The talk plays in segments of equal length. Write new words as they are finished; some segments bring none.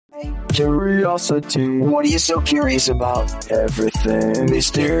Curiosity. What are you so curious about? Everything,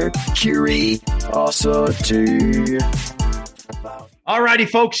 Mr. Curiosity. Alrighty,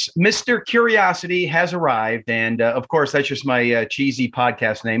 folks. Mr. Curiosity has arrived. And of course, that's just my cheesy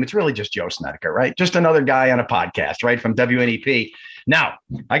podcast name. It's really just Joe Snedeker, right? Just another guy on a podcast, right? From WNEP. Now,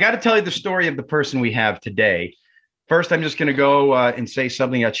 I got to tell you the story of the person we have today. First, I'm just going to go and say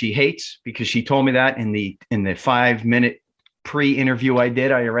something that she hates because she told me that in the 5-minute pre-interview I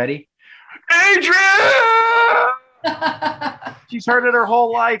did. Are you ready? Adrienne! She's heard it her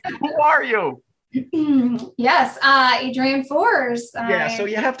whole life. Who are you? Yes, Adrienne Fors. Yeah, so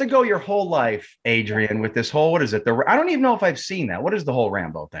you have to go your whole life, Adrienne, with this whole, what is it? I don't even know if I've seen that. What is the whole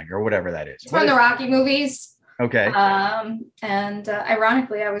Rambo thing or whatever that is? It's from the Rocky movies. Okay. And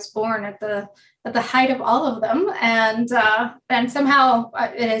ironically, I was born at the height of all of them, and somehow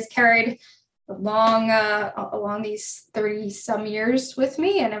it has carried along these 30-some years with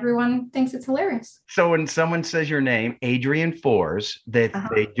me, and everyone thinks it's hilarious. So when someone says your name, Adrienne Fors, they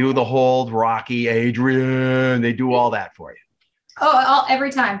do the whole Rocky Adrienne, they do all that for you. Oh,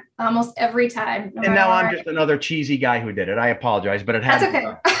 every time, almost every time. And now I'm just another cheesy guy who did it. I apologize, but it has. That's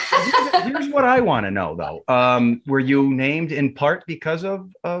okay. Here's what I want to know, though. Were you named in part because of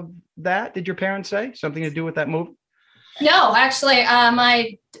that? Did your parents say something to do with that movie? No, actually,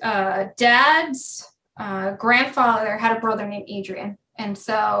 my dad's grandfather had a brother named Adrian, and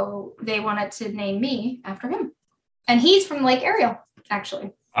so they wanted to name me after him. And he's from Lake Ariel,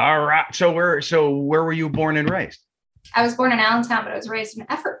 actually. All right. So where were you born and raised? I was born in Allentown, but I was raised in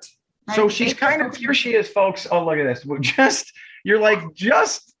Effort. Right? So she's kind of, here she is, folks. Oh, look at this. You're like,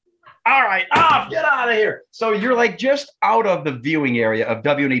 all right, get out of here. So you're like just out of the viewing area of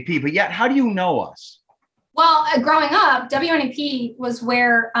WNEP, but yet how do you know us? Well, growing up, WNEP was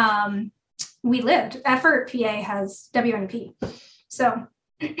where we lived. Effort, PA has WNEP. So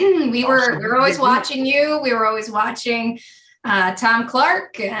we were always watching you. We were always watching Tom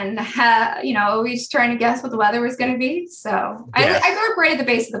Clark and, always trying to guess what the weather was going to be. So yes. I grew up right at the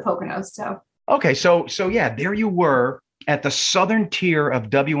base of the Poconos. So. Okay. So yeah, there you were at the southern tier of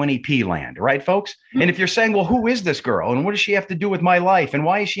WNEP land, right, folks? Mm-hmm. And if you're saying, well, who is this girl and what does she have to do with my life? And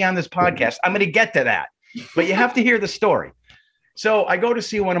why is she on this podcast? I'm going to get to that, but you have to hear the story. So I go to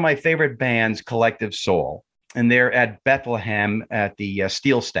see one of my favorite bands, Collective Soul, and they're at Bethlehem at the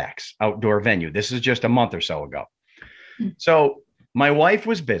Steel Stacks outdoor venue. This is just a month or so ago. So my wife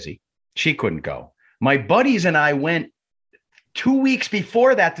was busy. She couldn't go. My buddies and I went 2 weeks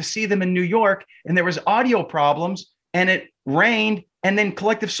before that to see them in New York, and there was audio problems and it rained, and then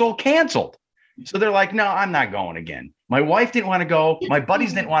Collective Soul canceled. So they're like, no, I'm not going again. My wife didn't want to go. My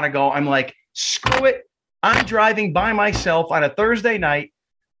buddies didn't want to go. I'm like, screw it. I'm driving by myself on a Thursday night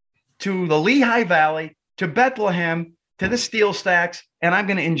to the Lehigh Valley, to Bethlehem, to the Steel Stacks, and I'm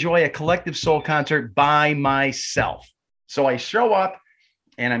going to enjoy a Collective Soul concert by myself. So I show up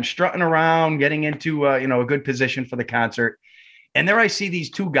and I'm strutting around, getting into a good position for the concert. And there I see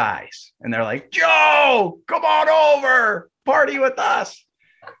these two guys and they're like, Joe, come on over, party with us.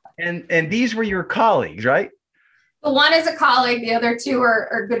 And these were your colleagues, right? The one is a colleague. The other two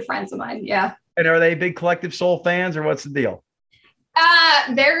are good friends of mine. Yeah. And are they big Collective Soul fans or what's the deal?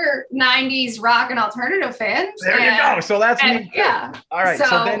 They're 90s rock and alternative fans. There you go. So that's me. Yeah. All right.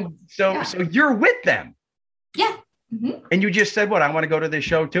 So you're with them. Yeah. Mm-hmm. And you just said, what? I want to go to this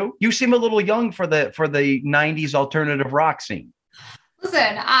show too. You seem a little young for the 90s alternative rock scene.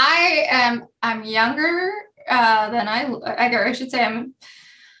 Listen, I'm younger than I should say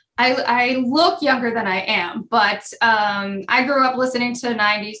I look younger than I am, but I grew up listening to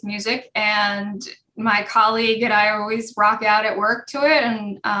 90s music, and my colleague and I always rock out at work to it,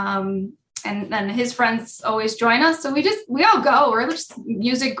 and his friends always join us. So we all go. We're just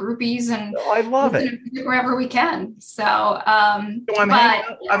music groupies, and I love it wherever we can. So I'm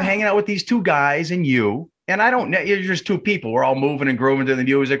hanging out with these two guys and you. And I don't know, you're just two people. We're all moving and grooving to the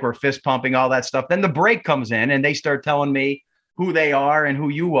music. We're fist pumping, all that stuff. Then the break comes in and they start telling me who they are and who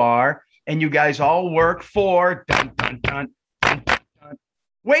you are. And you guys all work for dun, dun, dun, dun, dun, dun,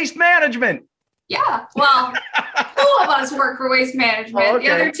 Waste Management. Yeah. Well, two of us work for Waste Management. Oh, okay.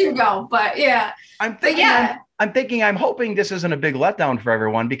 The other two go. But yeah. I'm hoping this isn't a big letdown for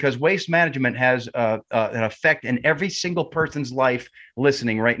everyone, because Waste Management has an effect in every single person's life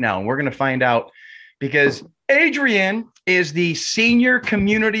listening right now. And we're going to find out, because Adrienne is the senior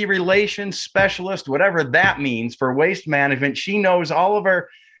community relations specialist, whatever that means, for Waste Management. She knows all of her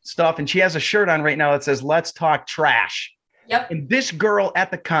stuff, and she has a shirt on right now that says, "Let's talk trash." Yep. And this girl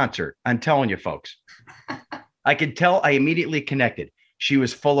at the concert, I'm telling you, folks, I could tell I immediately connected. She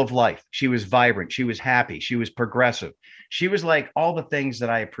was full of life. She was vibrant. She was happy. She was progressive. She was like all the things that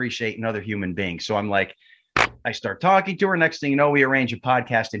I appreciate in other human beings. So I'm like, I start talking to her. Next thing you know, we arrange a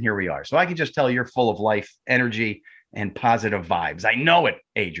podcast and here we are. So I can just tell you're full of life, energy, and positive vibes. I know it,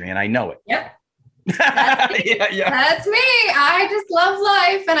 Adrienne. I know it. Yep. That's me. I just love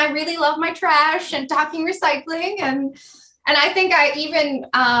life, and I really love my trash and talking recycling, and I think I even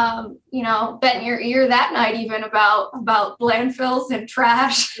bent in your ear that night even about landfills and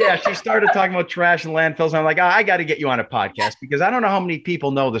trash. Yeah, she started talking about trash and landfills, and I'm like, I got to get you on a podcast, because I don't know how many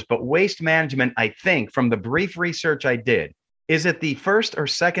people know this, but waste management, I think, from the brief research I did, is it the first or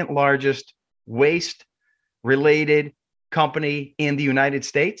second largest waste related company in the United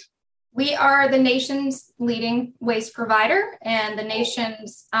States? We are the nation's leading waste provider and the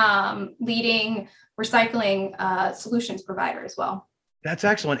nation's leading recycling solutions provider as well. That's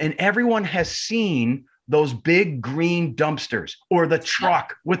excellent. And everyone has seen those big green dumpsters or the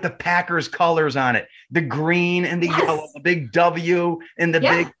truck with the Packers colors on it, the green and the yellow, the big W and the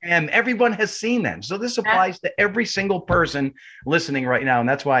big M. Everyone has seen them. So this applies to every single person listening right now. And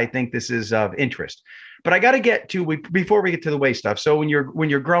that's why I think this is of interest. But I got to get to, before we get to the waste stuff. So when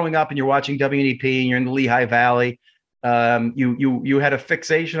you're growing up and you're watching WNEP and you're in the Lehigh Valley, you had a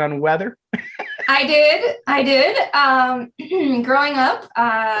fixation on weather. I did. Growing up,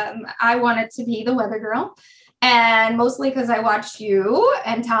 I wanted to be the weather girl, and mostly because I watched you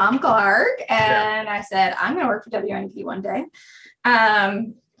and Tom Clark, and I said, I'm going to work for WNEP one day. I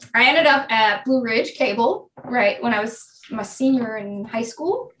ended up at Blue Ridge Cable right when I was my senior in high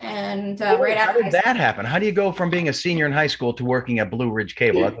school, and right after. How did that happen? How do you go from being a senior in high school to working at Blue Ridge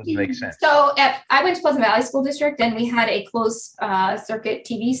Cable? That doesn't make sense. So I went to Pleasant Valley School District, and we had a closed circuit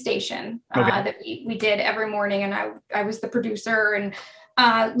TV station that we did every morning, and I was the producer and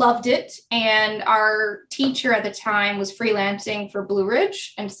loved it. And our teacher at the time was freelancing for Blue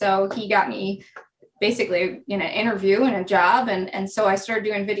Ridge, and so he got me basically in an interview and a job, and so I started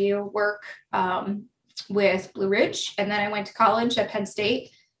doing video work with Blue Ridge. And then I went to college at Penn State,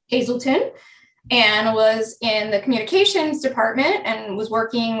 Hazleton, and was in the communications department and was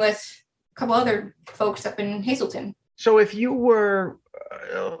working with a couple other folks up in Hazleton. So if you were,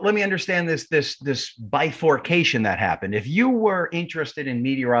 let me understand this bifurcation that happened. If you were interested in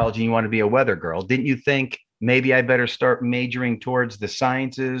meteorology and you want to be a weather girl, didn't you think maybe I better start majoring towards the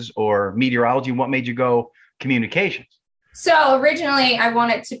sciences or meteorology? What made you go communications? So originally I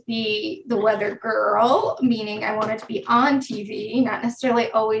wanted to be the weather girl, meaning I wanted to be on TV, not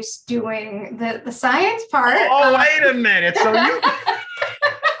necessarily always doing the science part. Oh, wait a minute. So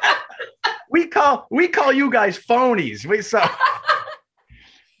we call you guys phonies.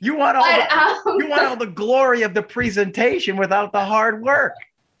 You want all the glory of the presentation without the hard work.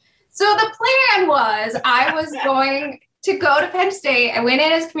 So the plan was I was going to go to Penn State. I went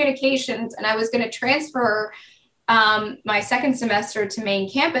in as communications, and I was going to transfer my second semester to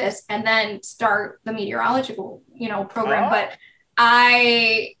main campus and then start the meteorological, program. But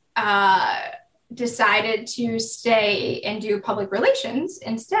I decided to stay and do public relations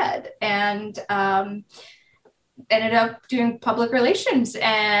instead, and ended up doing public relations.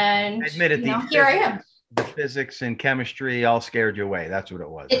 And admit it, here I am. The physics and chemistry all scared you away. That's what it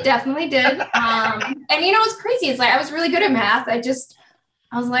was. It definitely did. And what's crazy is I was really good at math. I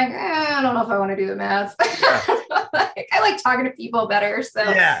was like, I don't know if I want to do the math. I like talking to people better. So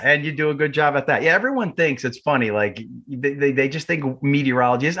yeah, and you do a good job at that. Yeah, everyone thinks it's funny. Like they just think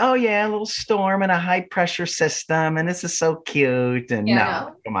meteorology is, a little storm and a high pressure system, and this is so cute. And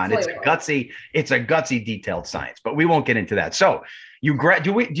no, come on, it's a gutsy detailed science. But we won't get into that. So do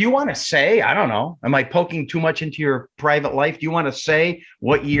you want to say? I don't know. Am I poking too much into your private life? Do you want to say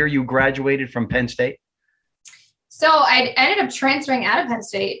what year you graduated from Penn State? So I ended up transferring out of Penn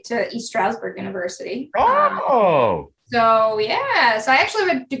State to East Stroudsburg University. Oh. So I actually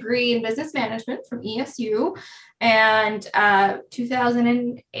have a degree in business management from ESU, and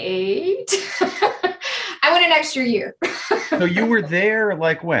 2008, I went an extra year. So you were there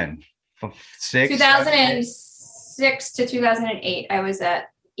like when? 2006 to 2008, I was at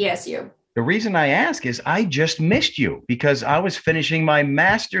ESU. The reason I ask is I just missed you because I was finishing my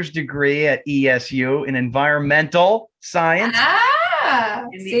master's degree at ESU in environmental science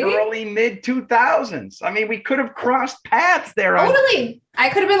in the early mid 2000s. I mean, we could have crossed paths there. Totally. I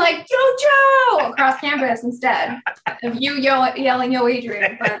could have been like, Yo, Joe, across campus instead of you yelling, Yo,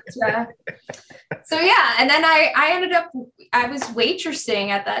 Adrienne. But, and then I ended up, I was waitressing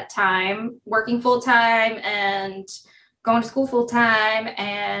at that time, working full time and going to school full time.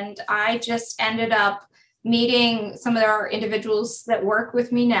 And I just ended up meeting some of our individuals that work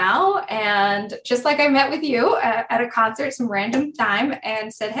with me now. And just like I met with you at a concert some random time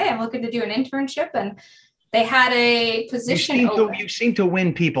and said, hey, I'm looking to do an internship. And they had a position open. You seem to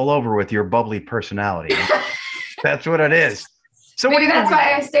win people over with your bubbly personality. That's what it is. So maybe that's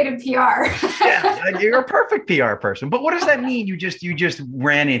why I stayed in PR. Yeah, you're a perfect PR person. But what does that mean? You just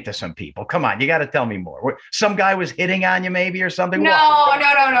ran into some people. Come on, you got to tell me more. Some guy was hitting on you, maybe, or something. No.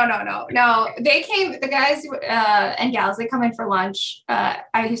 They came. The guys and gals. They come in for lunch.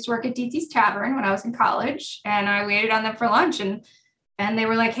 I used to work at DT's Tavern when I was in college, and I waited on them for lunch. And they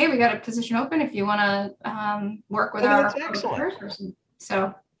were like, "Hey, we got a position open if you want to work with our person."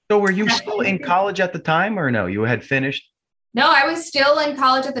 So were you still in college at the time, or no? You had finished. No, I was still in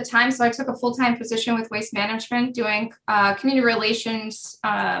college at the time. So I took a full-time position with Waste Management doing community relations.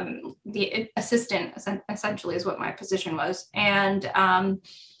 The assistant essentially is what my position was. And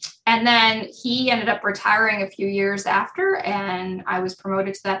then he ended up retiring a few years after, and I was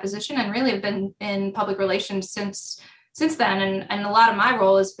promoted to that position and really have been in public relations since then. And a lot of my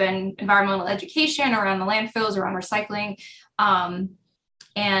role has been environmental education around the landfills, around recycling,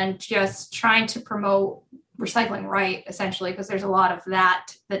 and just trying to promote recycling right, essentially, because there's a lot of that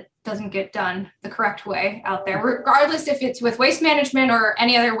doesn't get done the correct way out there, regardless if it's with Waste Management or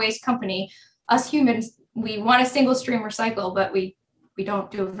any other waste company. Us humans, we want a single stream recycle, but we don't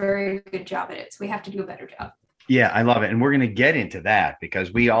do a very good job at it. So we have to do a better job. Yeah, I love it. And we're going to get into that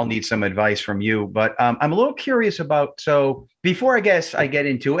because we all need some advice from you. But I'm a little curious about, so before I get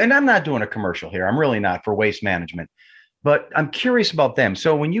into, and I'm not doing a commercial here, I'm really not, for Waste Management. But I'm curious about them.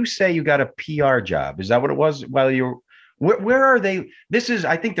 So when you say you got a PR job, is that what it was? Where are they?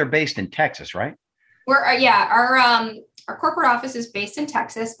 I think they're based in Texas, right? Our corporate office is based in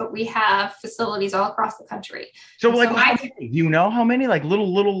Texas, but we have facilities all across the country. So you know how many, like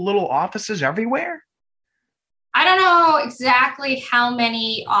little offices everywhere? I don't know exactly how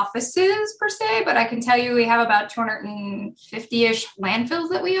many offices per se, but I can tell you we have about 250-ish landfills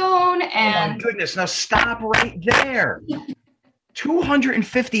that we own. And oh my goodness, now stop right there.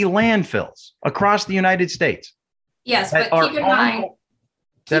 250 landfills across the United States. Yes, but keep in mind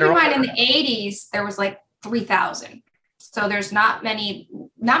in the 80s, there was like 3,000. So there's not many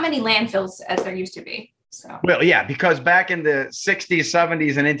landfills as there used to be. So. Well, yeah, because back in the 60s,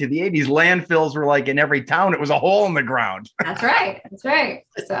 70s, and into the 80s, landfills were like in every town. It was a hole in the ground. That's right.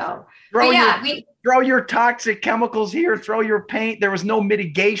 So throw your toxic chemicals here, throw your paint. There was no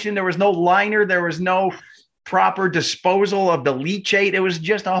mitigation. There was no liner. There was no proper disposal of the leachate. It was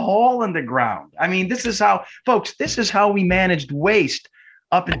just a hole in the ground. I mean, this is how we managed waste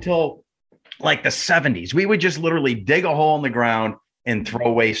up until like the 70s. We would just literally dig a hole in the ground and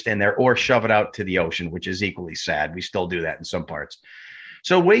throw waste in there or shove it out to the ocean, which is equally sad. We still do that in some parts.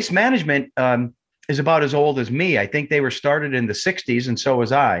 So Waste Management is about as old as me. I think they were started in the 60s, and so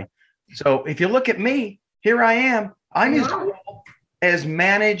was I. So if you look at me, here I am. I'm as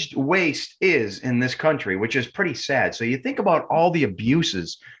managed waste is in this country, which is pretty sad. So you think about all the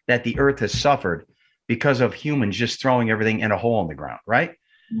abuses that the earth has suffered because of humans just throwing everything in a hole in the ground, right?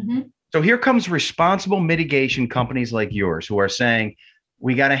 Mm-hmm. So here comes responsible mitigation companies like yours who are saying,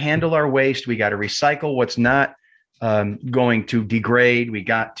 we got to handle our waste. We got to recycle what's not going to degrade. We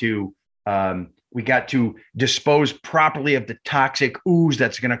got to dispose properly of the toxic ooze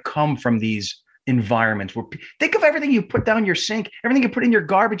that's going to come from these environments. Think of everything you put down your sink, everything you put in your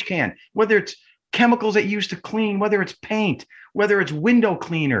garbage can, whether it's chemicals that you use to clean, whether it's paint, whether it's window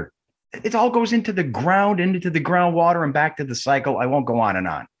cleaner. It all goes into the ground, into the groundwater, and back to the cycle. I won't go on and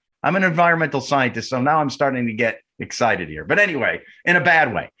on. I'm an environmental scientist, so now I'm starting to get excited here. But anyway, in a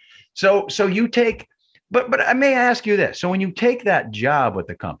bad way. So you take, but I may ask you this. So when you take that job with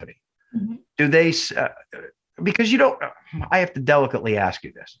the company, mm-hmm. do they, because I have to delicately ask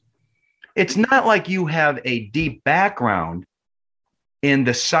you this. It's not like you have a deep background in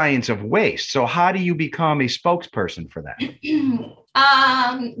the science of waste. So how do you become a spokesperson for that?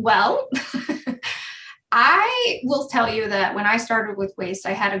 Well, I will tell you that when I started with waste,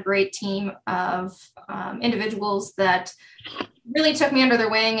 I had a great team of individuals that really took me under their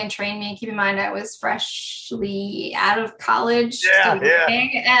wing and trained me. Keep in mind, I was freshly out of college. And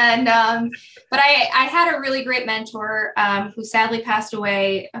but I had a really great mentor who sadly passed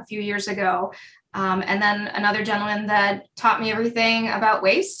away a few years ago. And then another gentleman that taught me everything about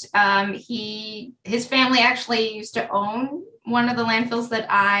waste. His family actually used to own one of the landfills that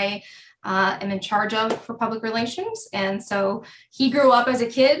I am in charge of for public relations. And so he grew up as a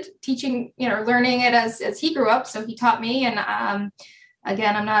kid teaching, learning it as he grew up. So he taught me. And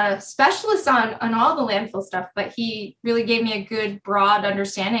again, I'm not a specialist on all the landfill stuff, but he really gave me a good broad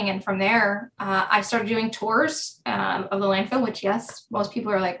understanding. And from there, I started doing tours of the landfill, which, yes, most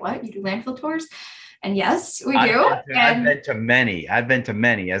people are like, what, you do landfill tours? And yes, we do. I've been to many. I've been to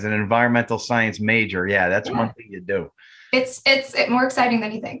many as an environmental science major. Yeah, that's one thing you do. It's more exciting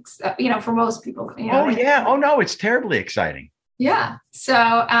than you think, for most people. Oh, yeah. Oh, no, it's terribly exciting. Yeah. So,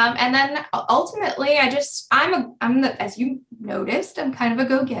 and then ultimately I'm as you noticed, I'm kind of a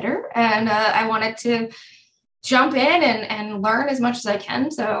go-getter, and I wanted to jump in and learn as much as I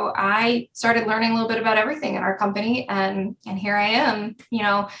can. So I started learning a little bit about everything in our company, and here I am.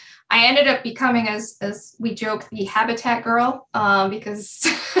 I ended up becoming, as we joke, the habitat girl, because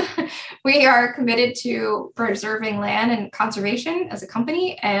we are committed to preserving land and conservation as a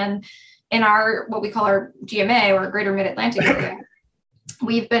company. And in our, what we call our GMA, or Greater Mid-Atlantic area,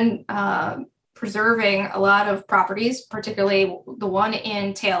 we've been preserving a lot of properties, particularly the one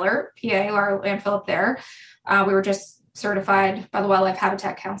in Taylor, PA, our landfill up there. We were just certified by the Wildlife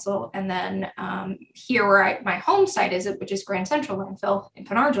Habitat Council. And then here where my home site is, which is Grand Central Landfill in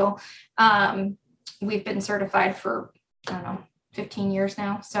Penargil, we've been certified for, 15 years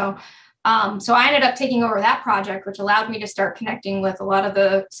now. So I ended up taking over that project, which allowed me to start connecting with a lot of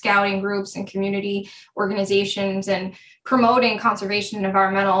the scouting groups and community organizations and promoting conservation and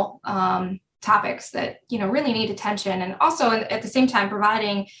environmental topics that, really need attention. And also at the same time,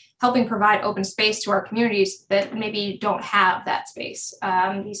 helping provide open space to our communities that maybe don't have that space.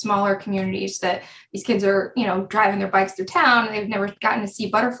 These smaller communities that these kids are, driving their bikes through town, and they've never gotten to see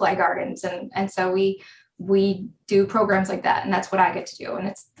butterfly gardens. And so we do programs like that, and that's what I get to do. And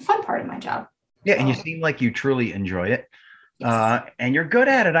it's the fun part of my job. Yeah. And you seem like you truly enjoy it. Yes. And you're good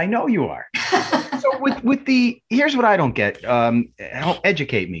at it. I know you are. So here's what I don't get.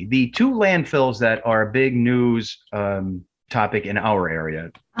 Educate me. The two landfills that are a big news topic in our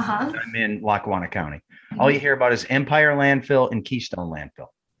area. I'm in Lackawanna County. All you hear about is Empire Landfill and Keystone Landfill.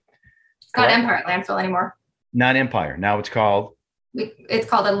 It's not Empire Landfill anymore. Not Empire. Now it's called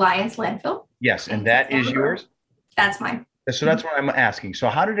Alliance Landfill. Yes, and that is yours? That's mine. So that's what I'm asking. So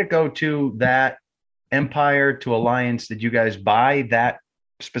how did it go to that Empire to Alliance? Did you guys buy that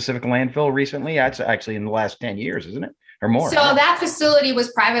specific landfill recently? That's actually in the last 10 years, isn't it? Or more. So that facility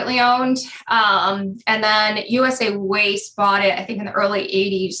was privately owned. And then USA Waste bought it, I think, in the early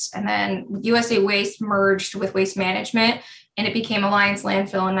 80s. And then USA Waste merged with Waste Management, and it became Alliance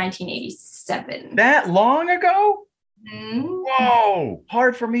Landfill in 1987. That long ago? Mm-hmm. Whoa,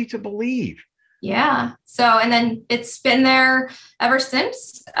 hard for me to believe. Yeah. So, and then it's been there ever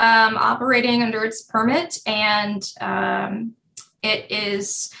since, operating under its permit. And it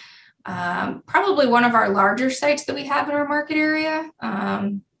is probably one of our larger sites that we have in our market area.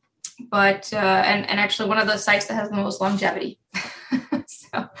 But actually one of the sites that has the most longevity.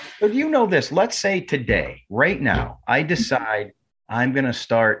 So do you know this? Let's say today, right now, I decide I'm going to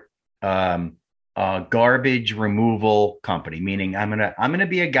start a garbage removal company, meaning I'm going to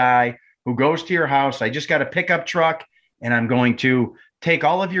be a guy who goes to your house. I just got a pickup truck, and I'm going to take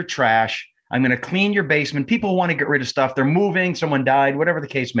all of your trash. I'm going to clean your basement. People want to get rid of stuff. They're moving. Someone died, whatever the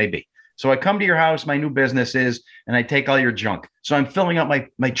case may be. So I come to your house, my new business is, and I take all your junk. So I'm filling up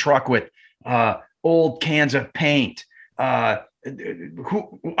my truck with old cans of paint. Look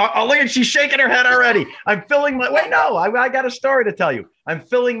at, she's shaking her head already. I'm filling I got a story to tell you. I'm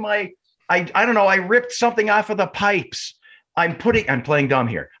filling I don't know. I ripped something off of the pipes. I'm playing dumb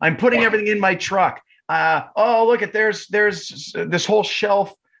here. I'm putting everything in my truck. Look at, there's this whole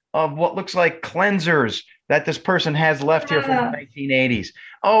shelf of what looks like cleansers that this person has left here from the 1980s.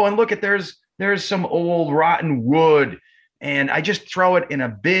 Oh, and look at, there's some old rotten wood. And I just throw it in a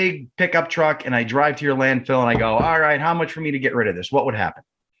big pickup truck, and I drive to your landfill, and I go, all right, how much for me to get rid of this? What would happen?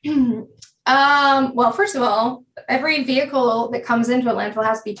 Well, first of all, every vehicle that comes into a landfill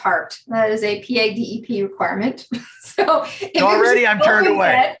has to be tarped. That is a PADEP requirement. So already I'm turned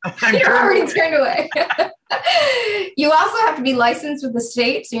away. You're already turned away. You also have to be licensed with the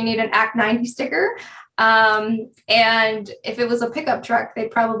state, so you need an Act 90 sticker. And if it was a pickup truck,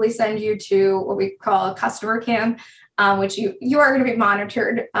 they'd probably send you to what we call a customer cam, which you are going to be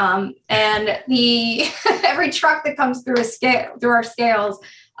monitored. And every truck that comes through our scales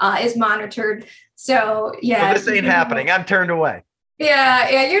is monitored. So yeah. So this ain't happening. I'm turned away.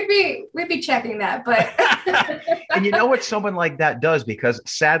 Yeah, we'd be checking that, but. And you know what someone like that does, because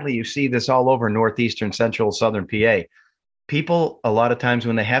sadly you see this all over northeastern, central, southern PA. People, a lot of times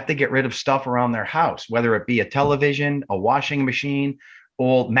when they have to get rid of stuff around their house, whether it be a television, a washing machine,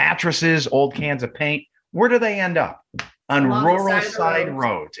 old mattresses, old cans of paint, where do they end up? On rural side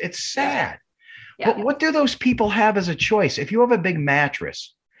roads. It's sad. Yeah. But what do those people have as a choice? If you have a big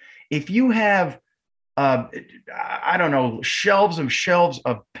mattress, if you have, I don't know, shelves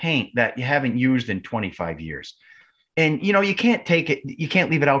of paint that you haven't used in 25 years, And you can't take it. You can't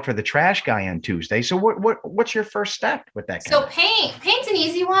leave it out for the trash guy on Tuesday. So what's your first step with that? So paint's an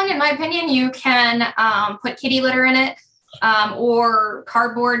easy one, in my opinion. You can put kitty litter in it or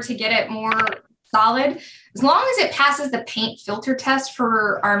cardboard to get it more solid, as long as it passes the paint filter test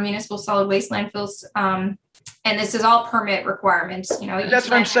for our municipal solid waste landfills. And this is all permit requirements. That's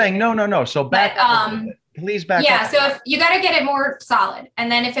what I'm saying. No. So back up. Please back up. Yeah, so if you got to get it more solid,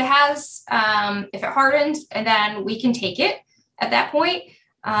 and then if it hardens, and then we can take it at that point.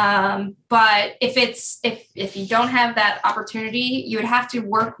 But if you don't have that opportunity, you would have to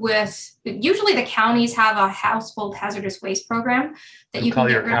work with. Usually, the counties have a household hazardous waste program that you can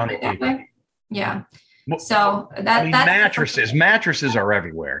get rid of it that way. Yeah. So that's mattresses are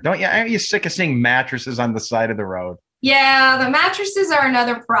everywhere. Aren't you sick of seeing mattresses on the side of the road? Yeah, the mattresses are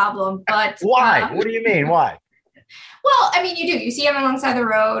another problem, but why? What do you mean? Why? Well, I mean, you see them alongside the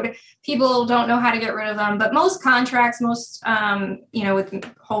road. People don't know how to get rid of them, but most contracts, with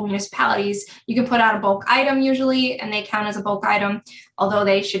whole municipalities, you can put out a bulk item usually, and they count as a bulk item, although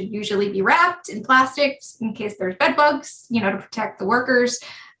they should usually be wrapped in plastics in case there's bed bugs, to protect the workers.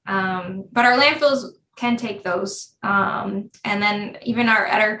 But our landfills can take those. And then even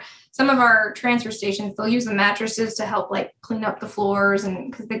some of our transfer stations, they'll use the mattresses to help clean up the floors,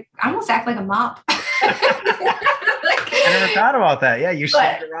 and because they almost act like a mop. I never thought about that. Yeah, you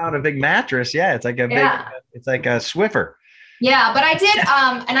sit around a big mattress. Yeah, it's like it's like a Swiffer. Yeah, but I did,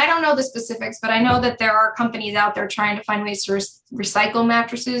 and I don't know the specifics, but I know that there are companies out there trying to find ways to recycle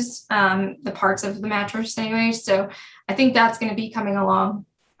mattresses, the parts of the mattress anyway. So I think that's going to be coming along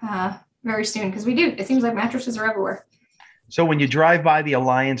very soon, because it seems like mattresses are everywhere. So when you drive by the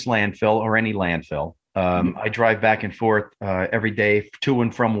Alliance landfill or any landfill, I drive back and forth every day to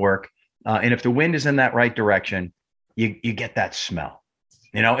and from work. And if the wind is in that right direction, you get that smell,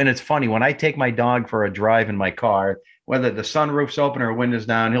 and it's funny when I take my dog for a drive in my car, whether the sunroof's open or windows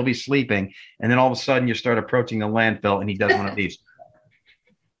down, he'll be sleeping. And then all of a sudden you start approaching the landfill and he does one of these.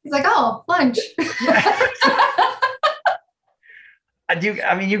 He's like, oh, lunch.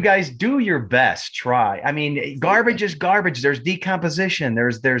 You guys do your best. Try. Garbage is garbage. There's decomposition.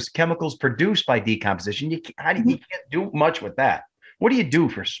 There's chemicals produced by decomposition. You can't do much with that. What do you do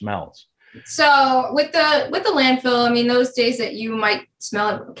for smells? So with the landfill, those days that you might smell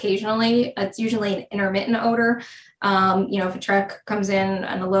it occasionally, it's usually an intermittent odor. If a truck comes in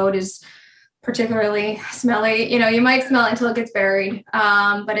and the load is particularly smelly, you might smell it until it gets buried.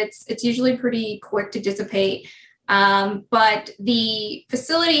 But it's usually pretty quick to dissipate. But the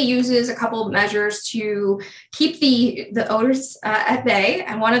facility uses a couple of measures to keep the odors at bay.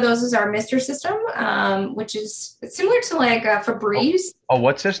 And one of those is our mister system, which is similar to like a Febreze. Oh,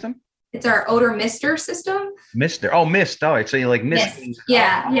 what system? It's our odor mister system. Mister. Oh, mist. Oh, so you like mist.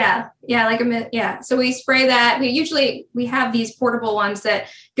 Yeah. Like a mist. Yeah. So we spray that. We have these portable ones that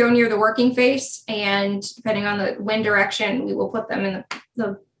go near the working face, and depending on the wind direction, we will put them in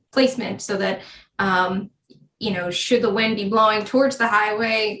the placement so that, should the wind be blowing towards the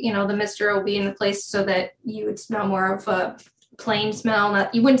highway, the mister will be in the place so that you would smell more of a plain smell.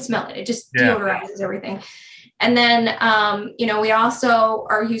 You wouldn't smell it. It just deodorizes everything. And then, we also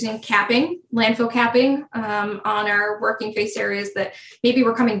are using landfill capping on our working face areas that maybe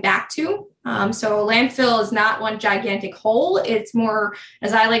we're coming back to. So landfill is not one gigantic hole. It's more,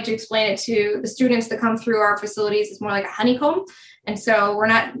 as I like to explain it to the students that come through our facilities, it's more like a honeycomb. And so we're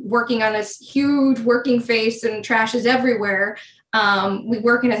not working on this huge working face and trash is everywhere. We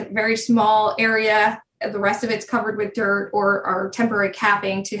work in a very small area. The rest of it's covered with dirt or our temporary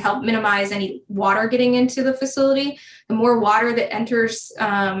capping to help minimize any water getting into the facility. The more water that enters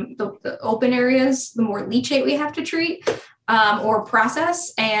the open areas, the more leachate we have to treat or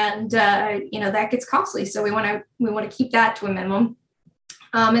process, and that gets costly. So we want to keep that to a minimum.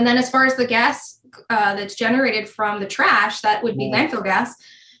 And then as far as the gas that's generated from the trash, that would be landfill gas.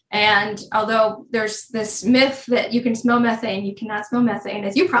 And although there's this myth that you can smell methane, you cannot smell methane,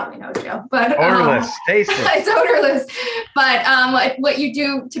 as you probably know, Joe. But odorless, tasteless. It's odorless. But what you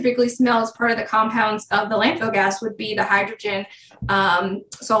do typically smell as part of the compounds of the landfill gas would be the hydrogen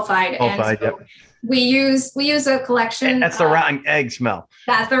sulfide. And so we use a collection. That's the rotten egg smell.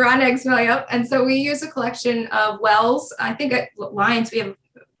 That's the rotten egg smell. Yep. And so we use a collection of wells. I think at Lions we have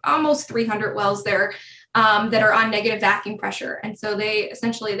almost 300 wells there. That are on negative vacuum pressure. And so they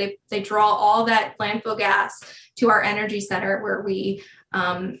essentially draw all that landfill gas to our energy center, where we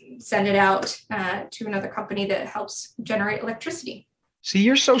send it out to another company that helps generate electricity. See,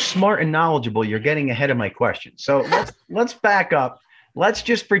 you're so smart and knowledgeable. You're getting ahead of my question. So let's back up. Let's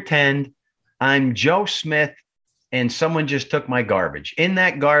just pretend I'm Joe Smith and someone just took my garbage. In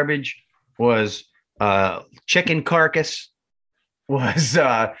that garbage was chicken carcass was,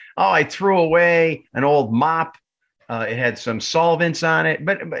 I threw away an old mop. It had some solvents on it,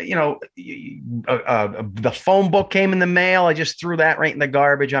 but the phone book came in the mail. I just threw that right in the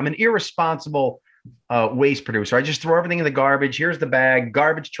garbage. I'm an irresponsible waste producer. I just throw everything in the garbage. Here's the bag.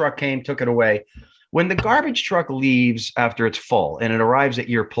 Garbage truck came, took it away. When the garbage truck leaves after it's full and it arrives at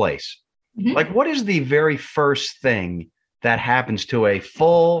your place, like what is the very first thing that happens to a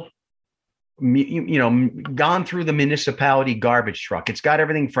full, gone through the municipality garbage truck? It's got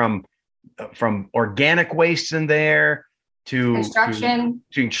everything from organic waste in there to construction,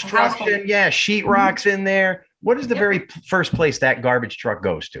 yeah, sheetrock's in there. What is the very first place that garbage truck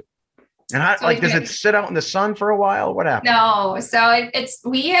goes to? And how, does it sit out in the sun for a while? What happens? No. So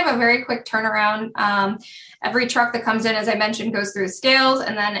we have a very quick turnaround. Every truck that comes in, as I mentioned, goes through the scales,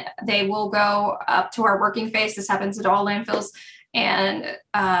 and then they will go up to our working face. This happens at all landfills. And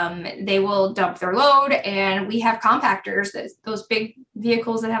they will dump their load, and we have compactors, those big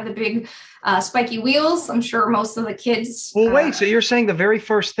vehicles that have the big spiky wheels. I'm sure most of the kids. Well, wait, so you're saying the very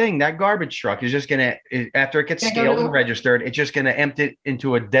first thing, that garbage truck is just going to, after it gets scaled and registered, it's just going to empty it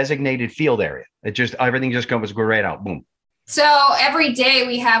into a designated field area. Everything just goes right out. Boom. So every day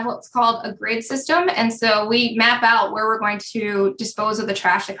we have what's called a grid system. And so we map out where we're going to dispose of the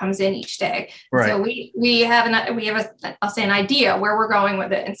trash that comes in each day. Right. So we have an idea where we're going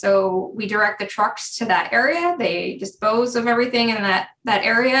with it. And so we direct the trucks to that area. They dispose of everything in that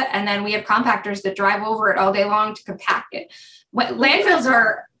area. And then we have compactors that drive over it all day long to compact it. Landfills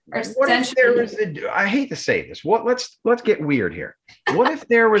are essentially. I hate to say this. Let's get weird here. What if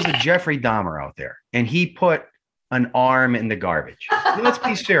there was a Jeffrey Dahmer out there and he put an arm in the garbage? Let's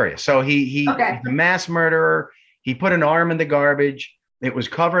be serious. So he's a mass murderer. He put an arm in the garbage. It was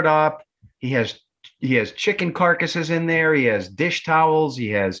covered up. He has chicken carcasses in there. He has dish towels. He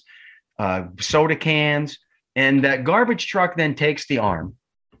has soda cans. And that garbage truck then takes the arm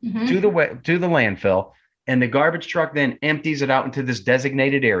to the landfill, and the garbage truck then empties it out into this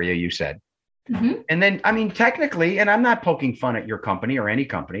designated area, you said. And then, I mean, technically, and I'm not poking fun at your company or any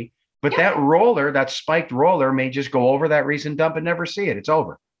company, but that spiked roller may just go over that recent dump and never see it. It's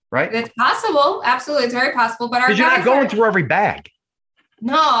over, right? It's possible. Absolutely. It's very possible. But you're not going through every bag.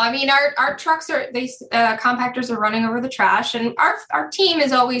 No, I mean, our trucks compactors are running over the trash, and our team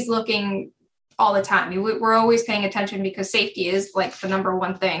is always looking all the time. We're always paying attention because safety is like the number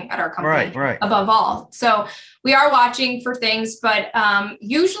one thing at our company, right. above all. So we are watching for things, but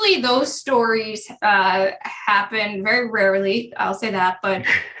usually those stories happen very rarely. I'll say that, but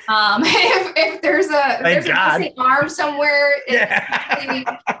if there's a missing arm somewhere,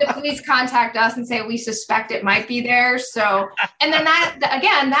 the police contact us and say we suspect it might be there. So, and then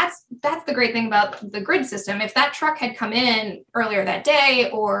that's the great thing about the grid system. If that truck had come in earlier that day,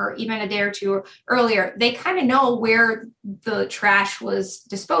 or even a day or two earlier, they kind of know where the trash was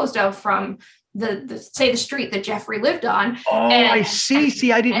disposed of from the street that Jeffrey lived on. I see.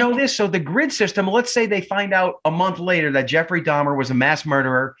 See, I didn't know this. So the grid system, let's say they find out a month later that Jeffrey Dahmer was a mass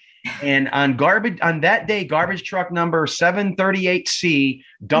murderer, and on that day, garbage truck number 738C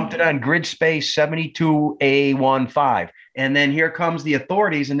dumped it on grid space 72A15. And then here comes the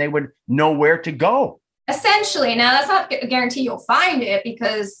authorities, and they would know where to go. Essentially. Now, that's not a guarantee you'll find it,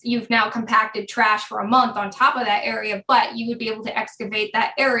 because you've now compacted trash for a month on top of that area, but you would be able to excavate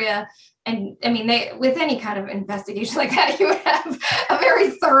that area. And I mean, with any kind of investigation like that, you would have a very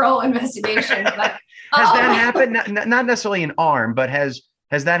thorough investigation. But, has that happened? Not necessarily an arm, but has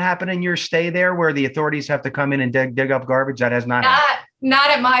that happened in your stay there, where the authorities have to come in and dig up garbage? That has not happened. Not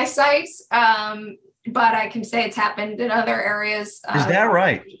at my sites, but I can say it's happened in other areas. Is that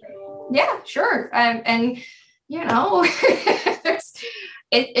right? Yeah, sure. And you know,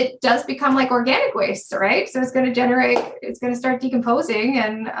 it does become like organic waste, right? So it's going to start decomposing.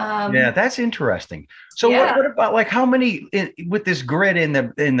 And yeah, that's interesting. So what about, like, how many with this grid in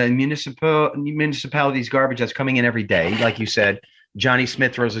the municipalities garbage that's coming in every day? Like you said, Johnny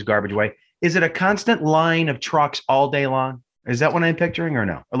Smith throws his garbage away. Is it a constant line of trucks all day long? Is that what I'm picturing, or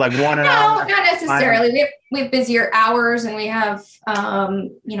no? Or like one an hour? No, not necessarily. We have busier hours, and we have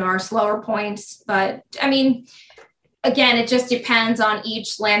our slower points. But I mean, again, it just depends on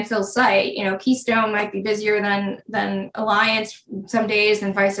each landfill site. You know, Keystone might be busier than Alliance some days,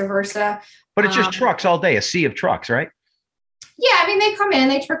 and vice versa. But it's just trucks all day, a sea of trucks, right? Yeah, I mean, they come in,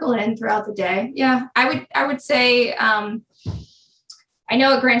 they trickle in throughout the day. Yeah, I would say. I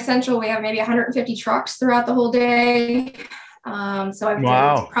know at Grand Central we have maybe 150 trucks throughout the whole day. So I would say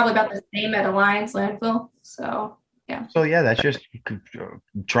it's probably about the same at Alliance landfill. So Yeah. So yeah, that's just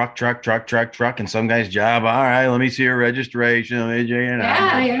truck. And some guy's job. All right, let me see your registration.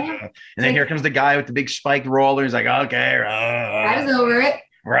 Yeah. And then here comes the guy with the big spiked roller. He's like, okay, I was over it.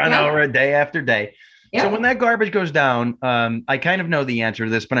 Run over it day after day. Yep. So when that garbage goes down, I kind of know the answer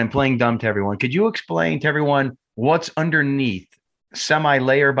to this, but I'm playing dumb to everyone. Could you explain to everyone what's underneath,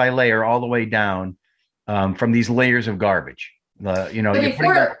 layer by layer, all the way down from these layers of garbage? Before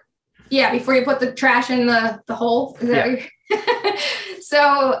you put the trash in the hole.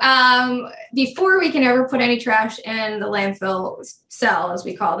 So before we can ever put any trash in the landfill cell, as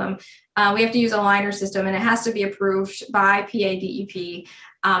we call them, we have to use a liner system, and it has to be approved by PADEP.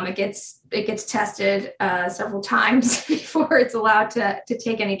 It gets tested several times before it's allowed to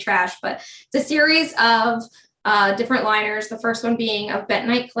take any trash. But it's a series of different liners. The first one being of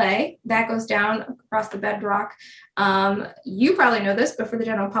bentonite clay that goes down across the bedrock. You probably know this, but for the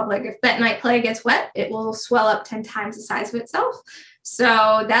general public, if bentonite clay gets wet, it will swell up 10 times the size of itself.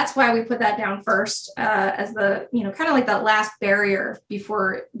 So that's why we put that down first as the, kind of like that last barrier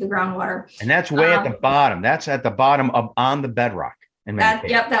before the groundwater. And that's way at the bottom. That's at the bottom on the bedrock.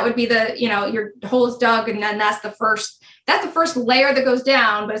 That would be your hole is dug, and then that's the first layer that goes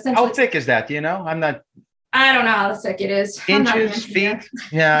down. But essentially, how thick is that? Do you know? I don't know how thick it is. Inches, feet?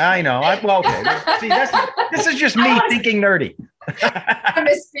 Yeah, I know. Okay. See, this is just me thinking nerdy. I'm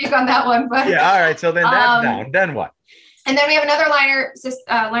going to speak on that one, but yeah. All right. So then that's down. Then what? And then we have another liner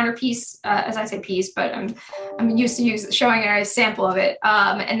piece, as I say piece, but I'm used to showing a sample of it.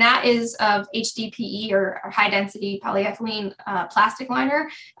 And that is of HDPE or high density polyethylene plastic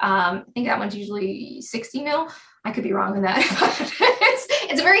liner. I think that one's usually 60 mil. I could be wrong on that.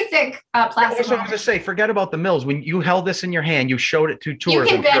 It's a very thick plastic. So I was going to say, forget about the mills. When you held this in your hand, you showed it to tours.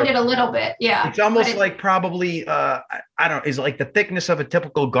 You can bend it a little bit. Yeah. It's almost like probably, I don't know, is it like the thickness of a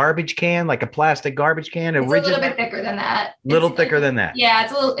typical garbage can, like a plastic garbage can? It's a little bit thicker than that. Thicker than that. Yeah,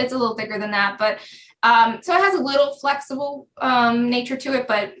 it's a little thicker than that. But so it has a little flexible nature to it.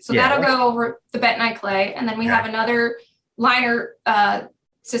 But that'll go over the bentonite clay. And then we have another liner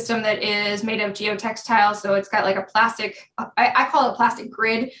system that is made of geotextile. So it's got like a plastic, I call it a plastic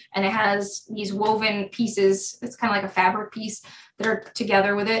grid, and it has these woven pieces. It's kind of like a fabric piece that are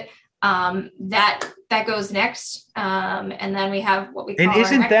together with it. That goes next. And then we have what we call. And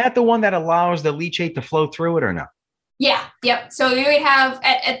isn't that the one that allows the leachate to flow through it or no? Yeah. Yep. So we would have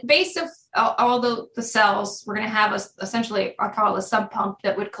at base of all the cells, we're going to have essentially, I call it a sub pump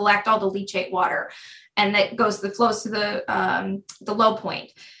that would collect all the leachate water. And that flows to the low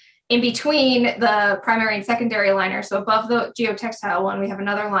point. In between the primary and secondary liner, so above the geotextile one, we have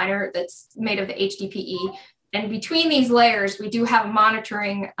another liner that's made of the HDPE. And between these layers, we do have a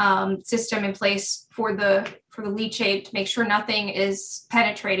monitoring system in place for the leachate to make sure nothing is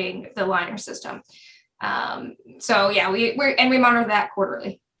penetrating the liner system. We monitor that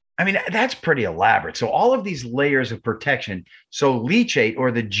quarterly. I mean, that's pretty elaborate. So all of these layers of protection, so leachate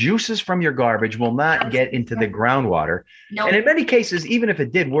or the juices from your garbage will not get into the groundwater. Nope. And in many cases, even if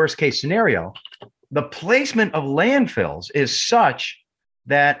it did, worst case scenario, the placement of landfills is such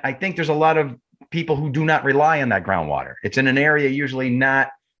that I think there's a lot of people who do not rely on that groundwater. It's in an area usually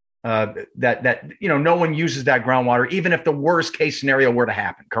not no one uses that groundwater, even if the worst case scenario were to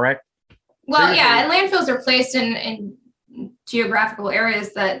happen, correct? Well, and landfills are placed in geographical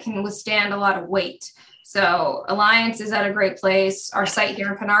areas that can withstand a lot of weight. So Alliance is at a great place. Our site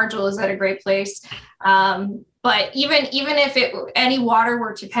here in Penargil is at a great place. But even if any water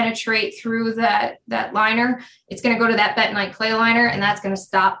were to penetrate through that liner, it's going to go to that bentonite clay liner, and that's going to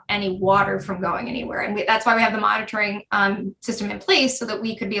stop any water from going anywhere. And that's why we have the monitoring system in place, so that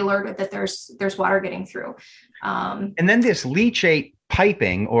we could be alerted that there's water getting through. And then this leachate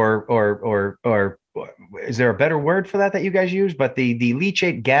piping or is there a better word for that you guys use? But the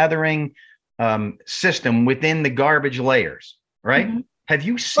leachate gathering system within the garbage layers, right? Mm-hmm. Have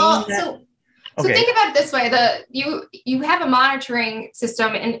you seen that? So think about it this way: you have a monitoring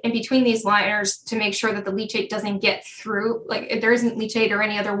system in between these liners to make sure that the leachate doesn't get through. Like if there isn't leachate or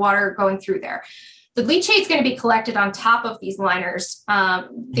any other water going through there. The leachate is going to be collected on top of these liners,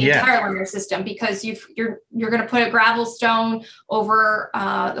 entire liner system, because you're going to put a gravel stone over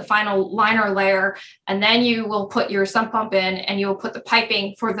the final liner layer, and then you will put your sump pump in, and you will put the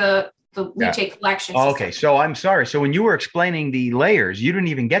piping for the leachate collection system. Okay, so I'm sorry. So when you were explaining the layers, you didn't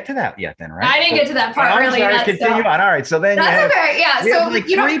even get to that yet, then, right? I didn't get to that part. I'm sorry. Continue on. All right. So then that's okay. Yeah. So like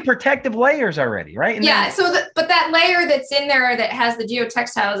three protective layers already, right? And but that layer that's in there that has the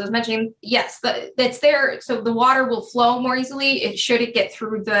geotextiles, I was mentioning, yes, that's there. So the water will flow more easily. Should it get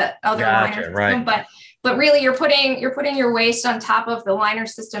through the other liner system, right. But but really you're putting your waste on top of the liner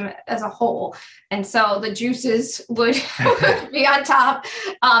system as a whole. And so the juices would be on top.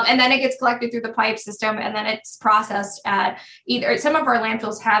 And then it gets collected through the pipe system, and then it's processed at either, some of our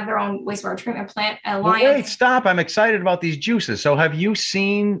landfills have their own wastewater treatment plant. Wait, stop. I'm excited about these juices. So have you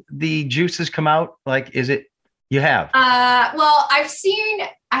seen the juices come out? Like, is it, you have? Well, I have is seen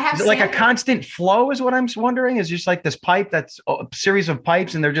it like a constant flow is what I'm wondering? Is just like this pipe that's a series of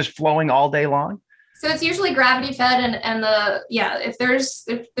pipes and they're just flowing all day long? So it's usually gravity fed, and if there's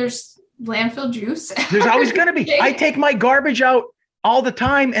landfill juice, there's always going to be. I take my garbage out all the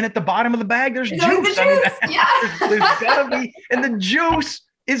time, and at the bottom of the bag, there's juice. There's got to be, and the juice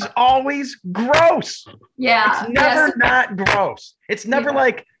is always gross. Yeah, it's never not gross. It's never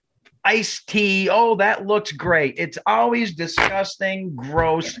like iced tea. Oh, that looks great. It's always disgusting,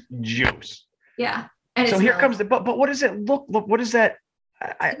 gross juice. Yeah, and so here comes but what does it look? What is that?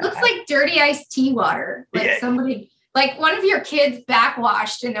 It looks like dirty iced tea water. Like somebody, like one of your kids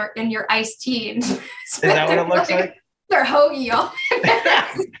backwashed in your iced tea. And is that what it looks like? They're hoagie all.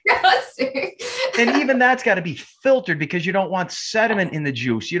 And even that's got to be filtered because you don't want sediment in the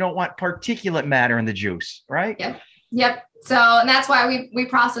juice. You don't want particulate matter in the juice, right? Yep. So, and that's why we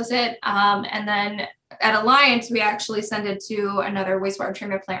process it. And then at Alliance, we actually send it to another wastewater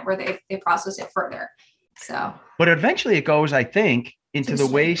treatment plant where they process it further. So, but eventually it goes, I think, into the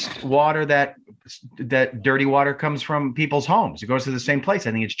wastewater that dirty water comes from people's homes. It goes to the same place.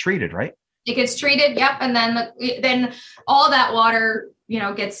 I think it's treated, right? It gets treated. Yep. And then all that water,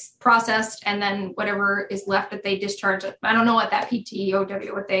 gets processed, and then whatever is left that they discharge. I don't know what that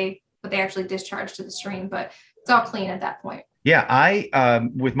PTOW, what they actually discharge to the stream, but it's all clean at that point. Yeah. I,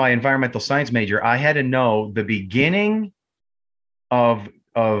 with my environmental science major, I had to know the beginning of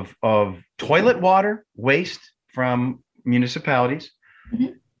toilet water waste from municipalities.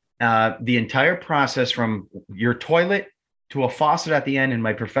 Mm-hmm. The entire process from your toilet to a faucet at the end. And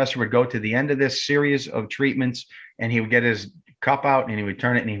my professor would go to the end of this series of treatments, and he would get his cup out and he would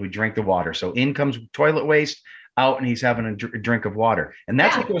turn it and he would drink the water. So in comes toilet waste, out, and he's having a drink of water. And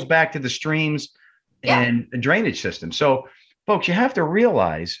that's what goes back to the streams and the drainage system. So folks, you have to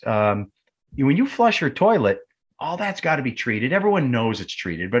realize when you flush your toilet, all that's got to be treated. Everyone knows it's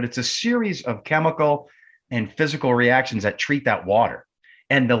treated, but it's a series of chemical and physical reactions that treat that water.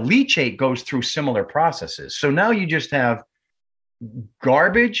 And the leachate goes through similar processes. So now you just have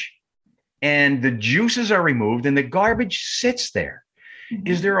garbage and the juices are removed and the garbage sits there. Mm-hmm.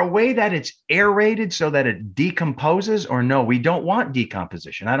 Is there a way that it's aerated so that it decomposes, or no, we don't want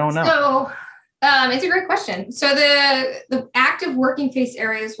decomposition? I don't know. So it's a great question. So the active working phase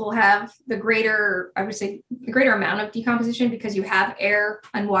areas will have the greater amount of decomposition because you have air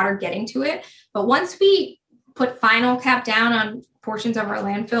and water getting to it. But once we put final cap down on portions of our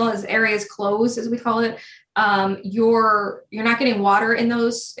landfill, as areas close, as we call it, you're not getting water in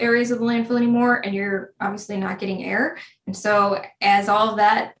those areas of the landfill anymore, and you're obviously not getting air. And so as all of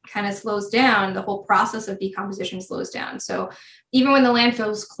that kind of slows down, the whole process of decomposition slows down. So even when the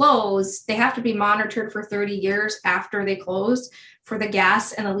landfills close, they have to be monitored for 30 years after they closed for the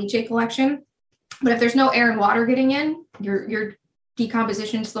gas and the leachate collection. But if there's no air and water getting in, your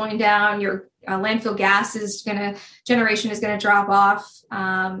decomposition slowing down, your landfill gas generation is going to drop off.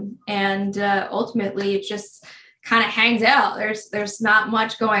 And ultimately it just kind of hangs out. There's not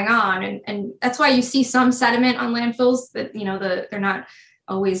much going on. And that's why you see some sediment on landfills that, they're not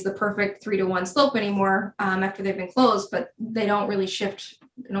always the perfect 3-to-1 slope anymore after they've been closed, but they don't really shift.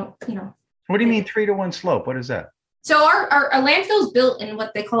 What do you mean 3-to-1 slope? What is that? So our landfill is built in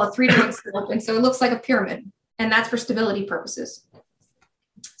what they call a 3-to-1 slope. And so it looks like a pyramid, and that's for stability purposes.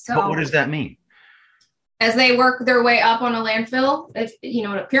 So but what does that mean? As they work their way up on a landfill, if you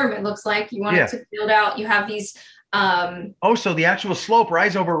know what a pyramid looks like, you want it to build out. You have these. So the actual slope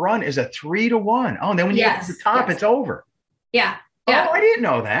rise over run is a 3-to-1. Oh, and then when you get to the top, it's over. Yeah. Oh, I didn't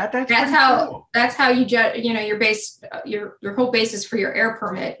know that. That's how cool. That's how you judge. Your base, your whole basis for your air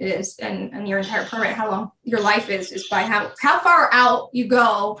permit is, and your entire permit, how long your life is by how far out you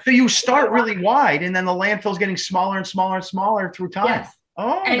go. So you start really wide, and then the landfill is getting smaller and smaller and smaller through time. Yes.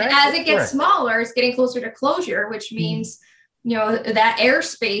 Oh, and as it gets smaller, it's getting closer to closure, which means that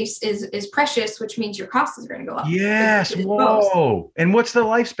airspace is precious, which means your costs are going to go up. Yes. Whoa. And what's the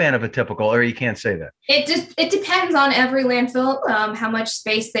lifespan of a typical, or you can't say that? It depends on every landfill, how much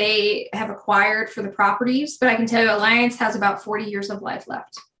space they have acquired for the properties. But I can tell you Alliance has about 40 years of life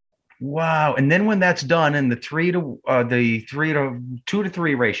left. Wow. And then when that's done, and the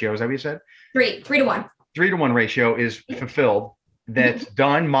 2-to-3 ratio, is that what you said? 3-to-1. 3-to-1 ratio is fulfilled. That's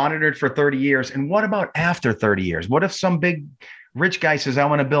done, monitored for 30 years. And what about after 30 years? What if some big rich guy says, I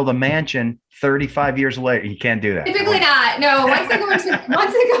want to build a mansion 35 years later. You can't do that. Typically not. No, once they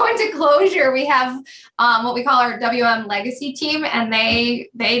go into closure, we have what we call our WM legacy team, and they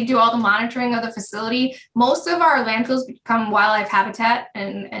do all the monitoring of the facility. Most of our landfills become wildlife habitat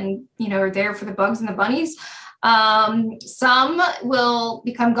and are there for the bugs and the bunnies. Some will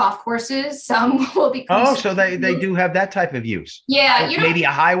become golf courses. Some will become. So they do have that type of use. Yeah. Maybe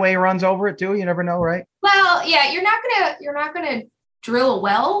a highway runs over it too. You never know, right? Well, yeah, you're not gonna drill a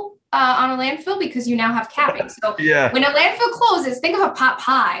well on a landfill because you now have capping. So when a landfill closes, think of a pot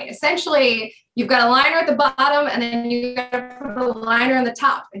pie. Essentially, you've got a liner at the bottom and then you got to put a liner on the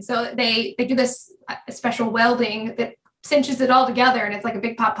top. And so they do this special welding that cinches it all together, and it's like a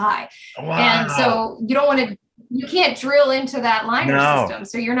big pot pie. Wow. And so you can't drill into that liner system.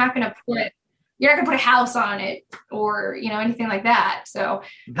 So you're not going to put a house on it or, anything like that. So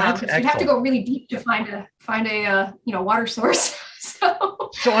you'd have to go really deep to find a water source.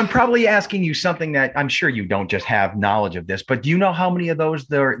 So I'm probably asking you something that I'm sure you don't just have knowledge of this, but do you know how many of those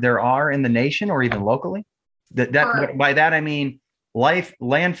there are in the nation or even locally? By that, I mean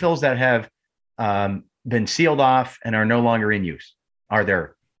landfills that have been sealed off and are no longer in use. Are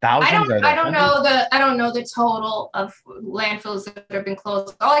there thousands? I don't know the total of landfills that have been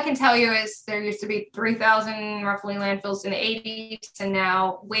closed. All I can tell you is there used to be 3,000 roughly landfills in the 80s, and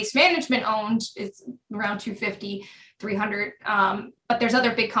now Waste Management owned is around 250, 300. But there's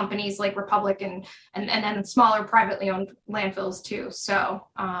other big companies like Republic and then smaller privately owned landfills too. So,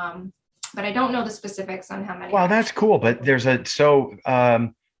 but I don't know the specifics on how many. Well, that's cool. But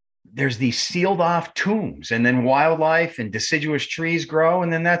there's these sealed off tombs, and then wildlife and deciduous trees grow,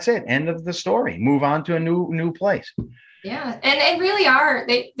 and then that's it. End of the story. Move on to a new place. Yeah. And they really are.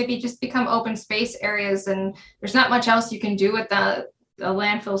 They just become open space areas, and there's not much else you can do with the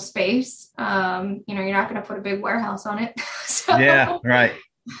landfill space. You're not going to put a big warehouse on it. So. Yeah, right.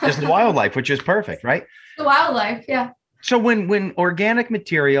 Just the wildlife, which is perfect, right? The wildlife. Yeah. So when organic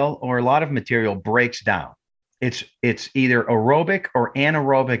material or a lot of material breaks down, it's either aerobic or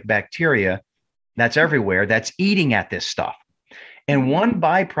anaerobic bacteria that's everywhere that's eating at this stuff. And one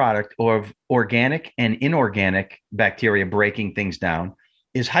byproduct of organic and inorganic bacteria breaking things down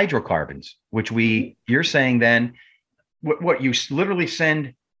is hydrocarbons, which you're saying then what you literally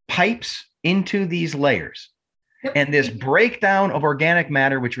send pipes into these layers. Yep. And this breakdown of organic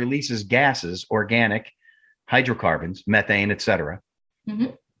matter, which releases gases, organic hydrocarbons, methane, et cetera. Mm-hmm.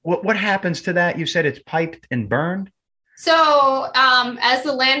 What happens to that? You said it's piped and burned? So as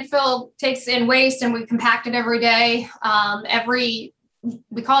the landfill takes in waste and we compact it every day,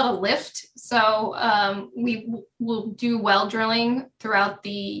 we call it a lift. So we will do well drilling throughout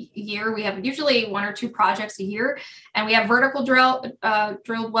the year. We have usually 1 or 2 projects a year, and we have vertical drilled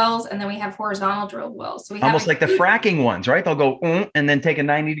wells, and then we have horizontal drilled wells. So we almost like the fracking ones, right? They'll go and then take a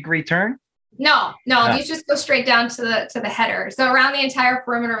 90-degree turn. No, these just go straight down to the header. So around the entire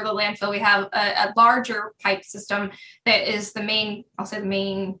perimeter of the landfill, we have a larger pipe system that is the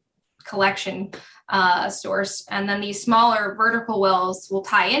main collection source. And then these smaller vertical wells will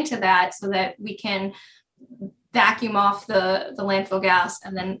tie into that so that we can vacuum off the landfill gas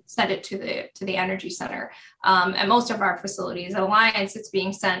and then send it to the energy center. At most of our facilities, at Alliance, it's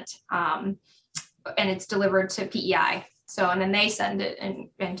being sent and it's delivered to PEI. So, and then they send it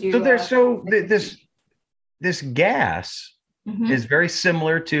and do. So this gas is very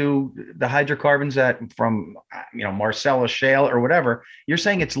similar to the hydrocarbons from Marcellus Shale or whatever. You're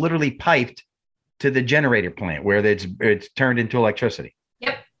saying it's literally piped to the generator plant where it's turned into electricity.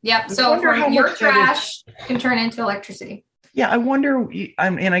 Yep. So from your trash can turn into electricity. Yeah, I wonder.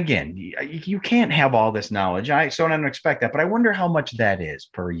 And again, you can't have all this knowledge. So I don't expect that, but I wonder how much that is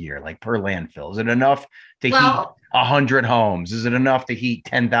per year, like per landfill. Is it enough to heat 100 homes? Is it enough to heat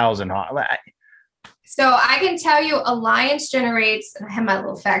 10,000 homes? So I can tell you, Alliance generates. And I have my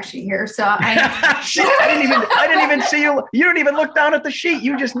little fact sheet here. So I didn't even see you. You don't even look down at the sheet.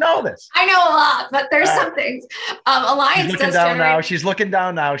 You just know this. I know a lot, but there's some things. Alliance does down generate. Now. She's looking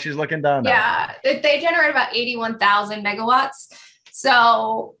down now. Yeah, they generate about 81,000 megawatts.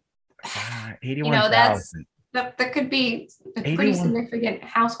 So 81,000. That could be pretty significant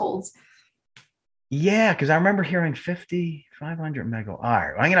households. Yeah, because I remember hearing 500 megawatts. All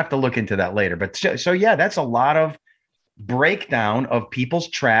right, I'm gonna have to look into that later. But so yeah, that's a lot of breakdown of people's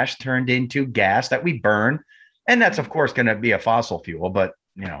trash turned into gas that we burn, and that's of course going to be a fossil fuel. But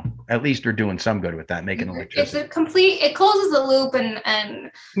at least we're doing some good with that, making electricity. It closes the loop and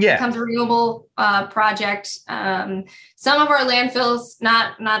becomes a renewable project. Some of our landfills,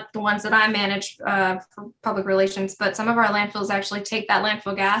 not the ones that I manage for public relations, but some of our landfills actually take that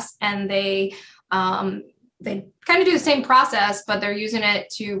landfill gas and they they kind of do the same process, but they're using it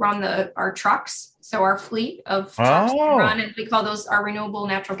to run our trucks. So our fleet of trucks run, and we call those our renewable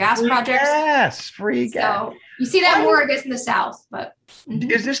natural gas projects. Free gas. So you see that more, I guess, in the South. But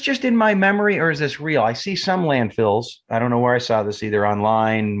is this just in my memory, or is this real? I see some landfills. I don't know where I saw this, either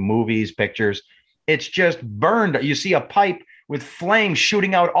online, movies, pictures. It's just burned. You see a pipe with flames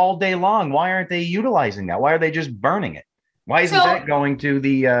shooting out all day long. Why aren't they utilizing that? Why are they just burning it? Why isn't that going to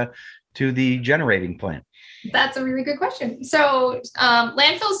the generating plant? That's a really good question. So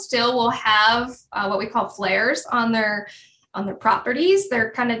landfills still will have what we call flares on their properties.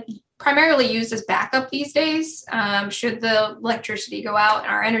 They're kind of primarily used as backup these days. Should the electricity go out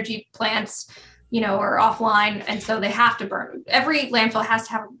and our energy plants, are offline, and so they have to burn. Every landfill has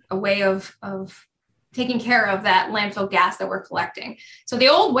to have a way of taking care of that landfill gas that we're collecting. So the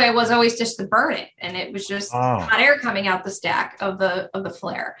old way was always just to burn it, and it was just hot air coming out the stack of the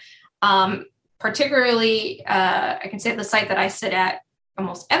flare. Particularly, I can say the site that I sit at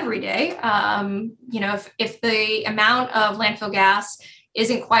almost every day, if the amount of landfill gas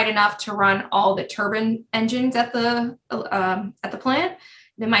isn't quite enough to run all the turbine engines at the plant,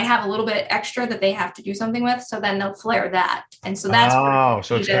 they might have a little bit extra that they have to do something with. So then they'll flare that. And so that's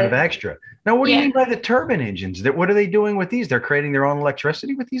so it's kind of extra. Now, what do you mean by the turbine engines? What are they doing with these? They're creating their own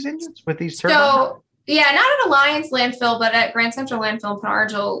electricity with these engines, with these turbines? So, yeah, not at Alliance Landfill, but at Grand Central Landfill in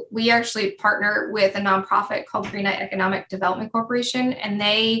Penargil, we actually partner with a nonprofit called Green Economic Development Corporation, and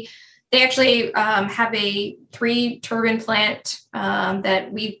they actually have a 3-turbine plant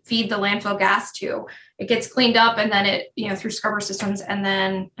that we feed the landfill gas to. It gets cleaned up, and then it, through scrubber systems, and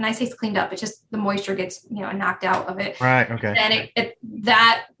I say it's cleaned up, it's just the moisture gets, knocked out of it. Right. Okay. And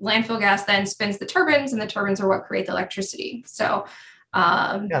that landfill gas then spins the turbines, and the turbines are what create the electricity. So,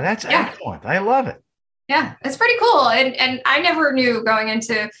 that's excellent. I love it. Yeah, it's pretty cool. And I never knew going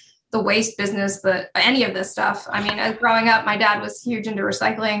into the waste business that any of this stuff. I mean, growing up, my dad was huge into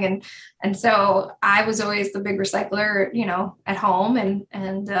recycling, and so I was always the big recycler, at home,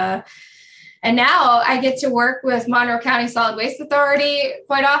 and now I get to work with Monroe County Solid Waste Authority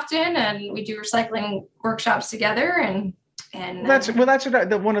quite often, and we do recycling workshops together. And that's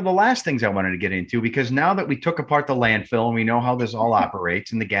one of the last things I wanted to get into, because now that we took apart the landfill and we know how this all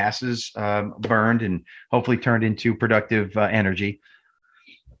operates, and the gas is burned and hopefully turned into productive energy,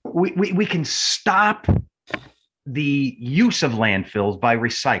 we can stop the use of landfills by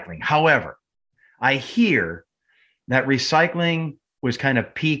recycling. However, I hear that recycling was kind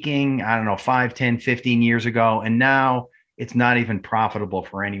of peaking, 5, 10, 15 years ago, and now it's not even profitable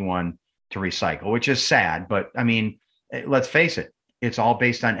for anyone to recycle, which is sad. But I mean, let's face it, it's all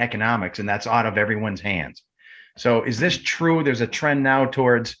based on economics, and that's out of everyone's hands. So is this true? There's a trend now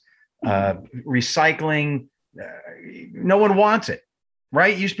towards recycling. No one wants it,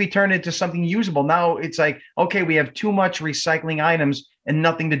 right? It used to be turned into something usable. Now it's like, okay, we have too much recycling items and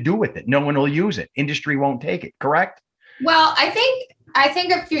nothing to do with it. No one will use it. Industry won't take it, correct? Well, I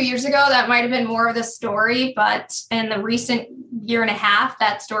think a few years ago that might have been more of the story, but in the recent year and a half,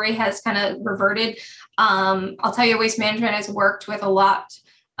 that story has kind of reverted. I'll tell you, Waste Management has worked with a lot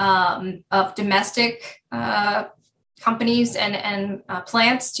of domestic companies and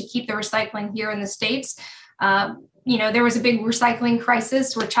plants to keep the recycling here in the States. There was a big recycling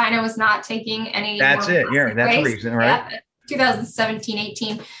crisis where China was not taking any. That's it. Yeah, that's the reason, right? 2017,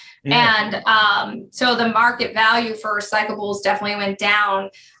 18. Yeah. And so the market value for recyclables definitely went down.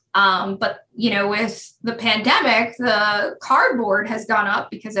 But, with the pandemic, the cardboard has gone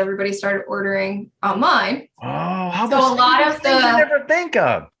up because everybody started ordering online. Oh, how so a lot of things you never think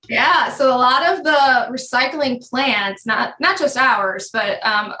of. Yeah. So a lot of the recycling plants, not just ours, but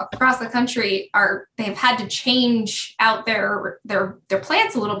across the country, they've had to change out their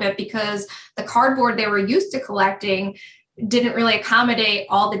plants a little bit because the cardboard they were used to collecting didn't really accommodate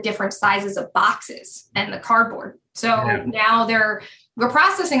all the different sizes of boxes and the cardboard. So now we're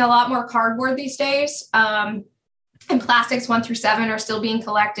processing a lot more cardboard these days. And plastics 1 through 7 are still being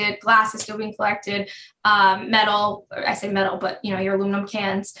collected. Glass is still being collected. Metal, I say metal, but your aluminum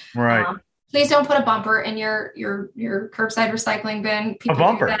cans. Right. Please don't put a bumper in your curbside recycling bin. A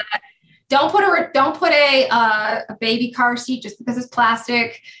bumper. Do that. Don't put a baby car seat just because it's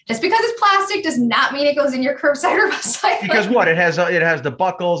plastic. Just because it's plastic does not mean it goes in your curbside recycling. Because what? It has the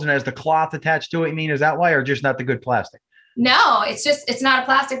buckles and has the cloth attached to it. Is that why, or just not the good plastic? No, it's not a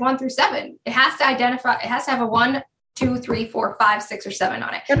plastic 1 through 7. It has to identify. It has to have a 1, 2, 3, 4, 5, 6, or 7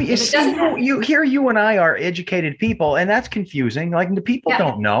 on it. I mean, you and I are educated people, and that's confusing. Like, the people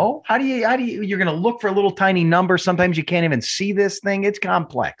don't know. How do you? You're going to look for a little tiny number. Sometimes you can't even see this thing. It's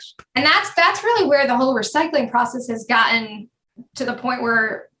complex. And that's really where the whole recycling process has gotten to the point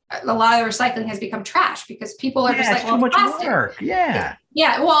where a lot of the recycling has become trash because people are just like, too much plastic. work. Yeah.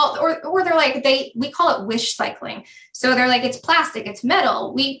 Yeah. Well, or they're like, we call it wish cycling. So they're like, it's plastic, it's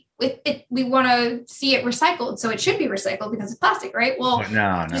metal. We want to see it recycled. So it should be recycled because it's plastic, right? Well,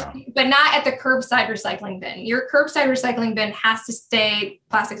 no. But not at the curbside recycling bin. Your curbside recycling bin has to stay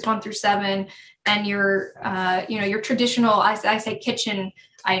plastics 1 through 7. And your, your traditional, I say kitchen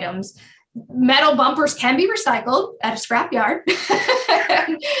items. Metal bumpers can be recycled at a scrapyard.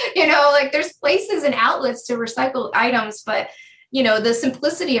 Like there's places and outlets to recycle items, but the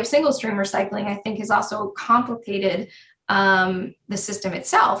simplicity of single stream recycling, I think, has also complicated the system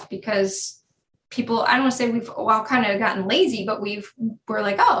itself because people, I don't want to say we've all kind of gotten lazy, but we're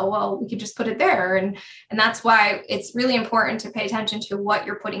like, oh, well, we could just put it there. And that's why it's really important to pay attention to what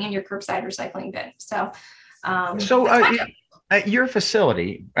you're putting in your curbside recycling bin. So at your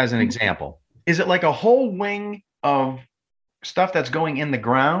facility, as an example, is it like a whole wing of stuff that's going in the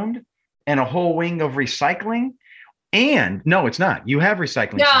ground and a whole wing of recycling? And no, it's not. You have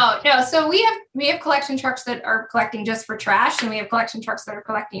recycling. No. So we have collection trucks that are collecting just for trash, and we have collection trucks that are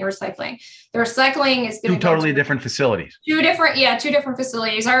collecting your recycling. The recycling is two totally different facilities. Two different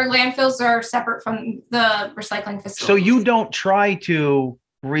facilities. Our landfills are separate from the recycling facility. So you don't try to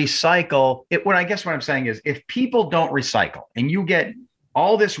recycle it. What I'm saying is, if people don't recycle and you get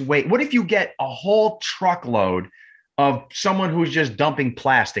all this weight, what if you get a whole truckload of someone who's just dumping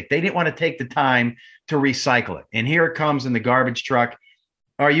plastic? They didn't want to take the time to recycle it, and here it comes in the garbage truck.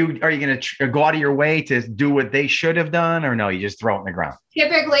 Are you going to go out of your way to do what they should have done, or no? You just throw it in the ground.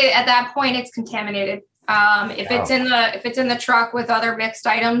 Typically, at that point, it's contaminated. If it's in the truck with other mixed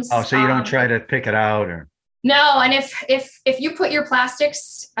items. Oh, so you don't try to pick it out, or no? And if you put your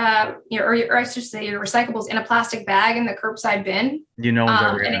plastics, or I should say your recyclables in a plastic bag in the curbside bin, you don't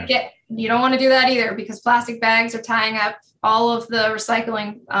want to do that either, because plastic bags are tying up all of the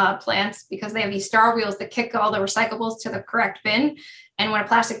recycling plants, because they have these star wheels that kick all the recyclables to the correct bin. And when a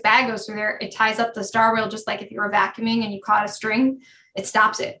plastic bag goes through there, it ties up the star wheel, just like if you were vacuuming and you caught a string, it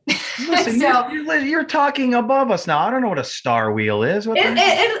stops it. Listen, so, you're talking above us now. I don't know what a star wheel is. It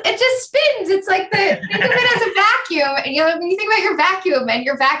just spins. It's like think of it as a vacuum. When you think about your vacuum and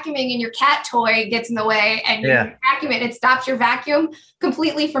you're vacuuming and your cat toy gets in the way and you vacuum it stops your vacuum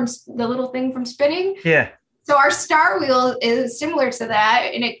completely from the little thing from spinning. Yeah. So our star wheel is similar to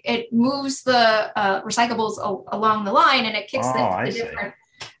that, and it moves the recyclables along the line, and it kicks the different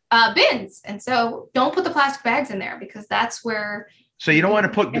bins. And so don't put the plastic bags in there, because that's where. So you don't want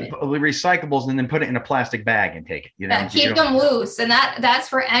to put the recyclables and then put it in a plastic bag and take it. Keep them loose, and that's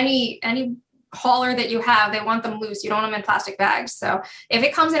for any hauler that you have. They want them loose. You don't want them in plastic bags. So if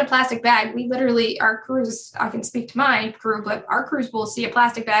it comes in a plastic bag, we literally, our crews, I can speak to my crew, but our crews will see a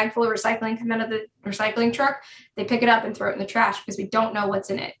plastic bag full of recycling come out of the recycling truck. They pick it up and throw it in the trash, because we don't know what's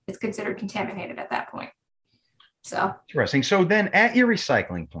in it. It's considered contaminated at that point. So interesting. So then at your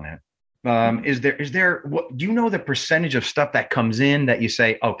recycling plant, is there what do you know the percentage of stuff that comes in that you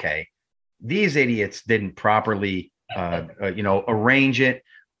say, okay, these idiots didn't properly arrange it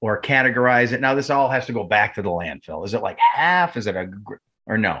or categorize it? Now this all has to go back to the landfill. Is it like half? Is it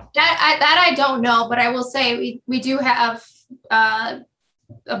or no? That I don't know, but I will say we do have a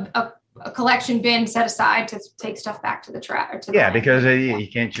collection bin set aside to take stuff back to the trash. Because you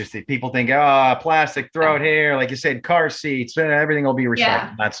can't just, people think, plastic, throw it here. Like you said, car seats, everything will be recycled.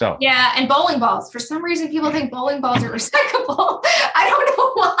 Yeah. Not so. Yeah. And bowling balls. For some reason, people think bowling balls are recyclable. I don't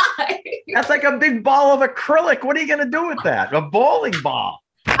know why. That's like a big ball of acrylic. What are you going to do with that? A bowling ball.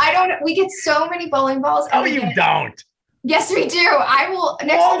 I don't know. We get so many bowling balls. Oh, you don't. Yes, we do. I will.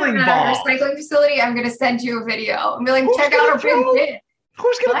 Next time we're at our recycling facility, I'm going to send you a video and be like, check out our big bin.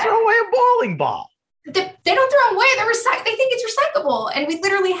 Who's going to throw away a bowling ball? They don't throw them away. They think it's recyclable. And we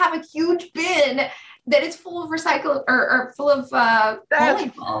literally have a huge bin that is full of recycled or full of bowling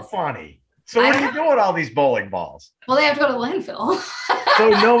balls. That's funny. So what do you do with all these bowling balls? Well, they have to go to the landfill.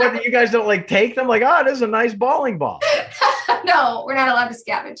 So you guys don't take them? This is a nice bowling ball. No, we're not allowed to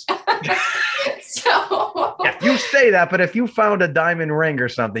scavenge. So yeah, you say that, but if you found a diamond ring or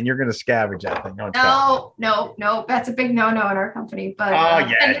something, you're going to scavenge that thing. No, that's a big no-no in our company. But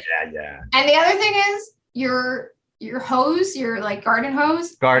yeah. And the other thing is your hose, your garden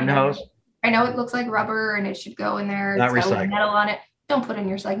hose. Garden hose. I know it looks like rubber and it should go in there. Not it's got recycled. Metal on it. Don't put it in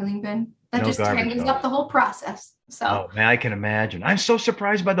your recycling bin. That just tangles up the whole process. So. Oh man, I can imagine. I'm so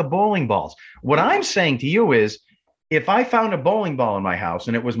surprised by the bowling balls. What I'm saying to you is, if I found a bowling ball in my house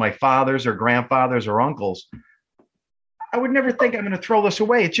and it was my father's or grandfather's or uncle's, I would never think I'm going to throw this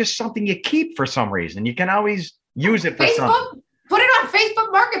away. It's just something you keep for some reason. You can always use it for something. Put it on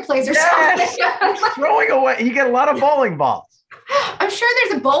Facebook Marketplace or something. Throwing away. You get a lot of bowling balls. I'm sure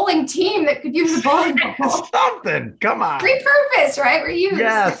there's a bowling team that could use a bowling ball. Something. Come on. Repurpose, right? Reuse.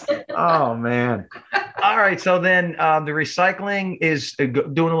 Yes. Oh, man. All right. So then the recycling is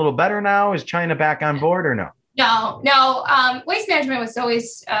doing a little better now. Is China back on board or no? No. Waste management was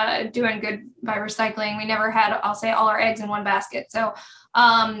always doing good by recycling. We never had, I'll say, all our eggs in one basket. So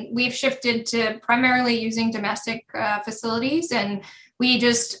we've shifted to primarily using domestic facilities, and we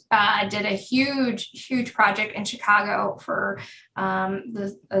just did a huge project in Chicago for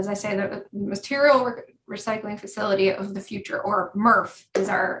as I say, the material recycling facility of the future, or MRF is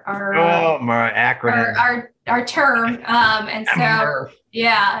our acronym, our term. And so MRF.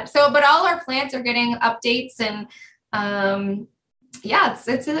 yeah, so but all our plants are getting updates, and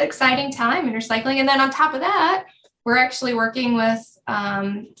it's an exciting time in recycling. And then on top of that, we're actually working with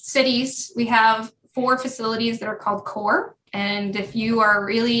cities. We have 4 facilities that are called core. And if you are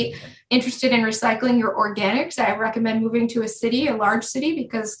really interested in recycling your organics, I recommend moving to a large city,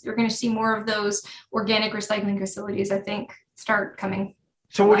 because you're going to see more of those organic recycling facilities, I think, start coming.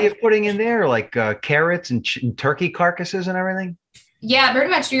 So what are you putting in there? Like carrots and turkey carcasses and everything? Yeah, pretty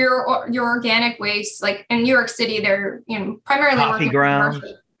much your organic waste. Like in New York City, they're primarily coffee grounds.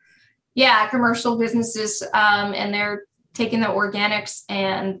 Commercial businesses, and they're taking the organics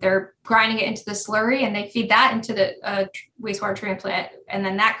and they're grinding it into the slurry, and they feed that into the wastewater treatment plant, and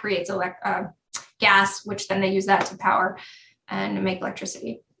then that creates gas, which then they use that to power and make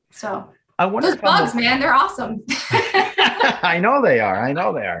electricity. So I wonder those bugs, man, they're awesome. I know they are. I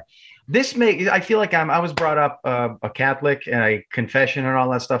feel like I was brought up a Catholic, and a confession and all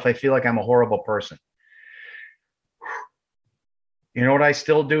that stuff. I feel like I'm a horrible person. You know what I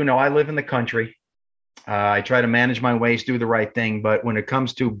still do? No, I live in the country. I try to manage my waste, do the right thing. But when it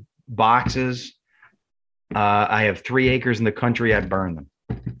comes to boxes, I have 3 acres in the country. I burn them.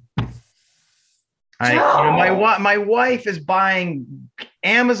 My wife is buying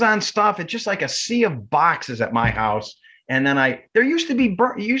Amazon stuff. It's just like a sea of boxes at my house. And then there used to be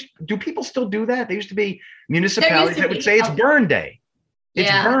do people still do that? There used to be municipalities that would say it's burn day. It's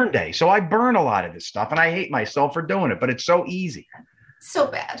burn day. So I burn a lot of this stuff, and I hate myself for doing it, but it's so easy. So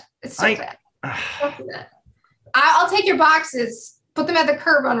bad. It's so bad. I'll take your boxes, put them at the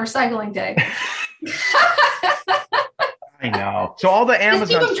curb on recycling day. I know. So all the Amazon,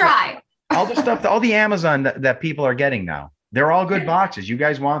 just keep them dry. All the stuff, all the Amazon that people are getting now, they're all good boxes. You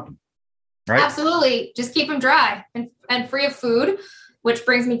guys want them, right? Absolutely. Just keep them dry and free of food, which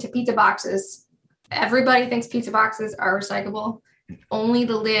brings me to pizza boxes. Everybody thinks pizza boxes are recyclable. Only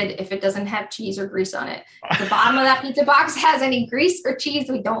the lid, if it doesn't have cheese or grease on it. If the bottom of that pizza box has any grease or cheese,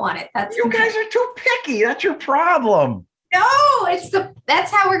 we don't want it. You guys are too picky. That's your problem. No, that's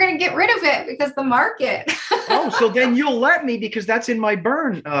how we're going to get rid of it, because the market. Oh, so then you'll let me, because that's in my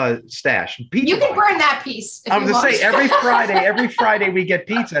burn stash. Pizza you can box. Burn that piece. I was going to say every Friday we get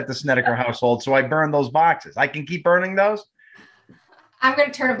pizza at the Snedeker household, so I burn those boxes. I can keep burning those. I'm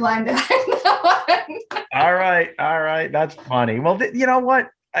going to turn a blind eye. All right. That's funny. Well, you know what?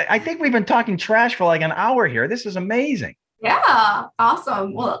 I think we've been talking trash for like an hour here. This is amazing. Yeah.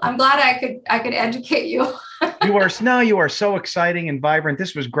 Awesome. Well, I'm glad I could educate you. You are so exciting and vibrant.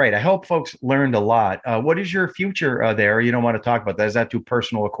 This was great. I hope folks learned a lot. What is your future there? You don't want to talk about that. Is that too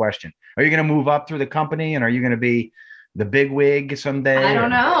personal a question? Are you going to move up through the company, and are you going to be the big wig someday? I don't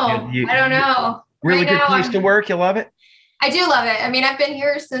know. I don't know. Really good place to work. You love it? I do love it. I mean, I've been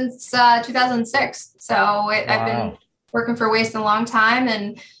here since 2006. So I've been working for Waste a long time.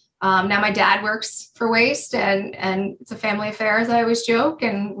 And now my dad works for Waste, and it's a family affair, as I always joke.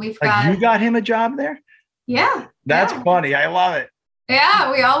 And we've got. You got him a job there? Yeah. That's funny. I love it.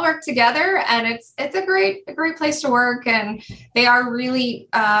 Yeah, we all work together, and it's a great place to work. And they are really,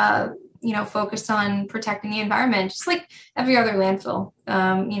 focused on protecting the environment, just like every other landfill.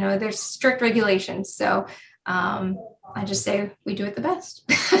 There's strict regulations. So, I just say we do it the best.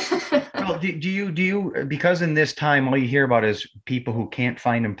 Well, do you, because in this time, all you hear about is people who can't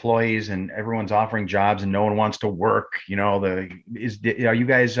find employees, and everyone's offering jobs and no one wants to work, are you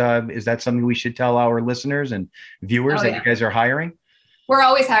guys, is that something we should tell our listeners and viewers that you guys are hiring? We're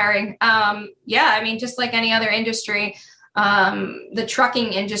always hiring. I mean, just like any other industry, the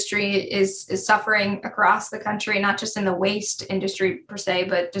trucking industry is suffering across the country, not just in the waste industry per se,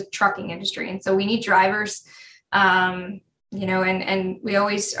 but the trucking industry. And so we need drivers. And we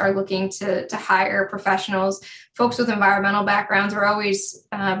always are looking to hire professionals, folks with environmental backgrounds are always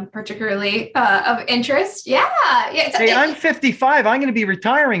particularly of interest. Yeah. Hey, I'm 55. I'm going to be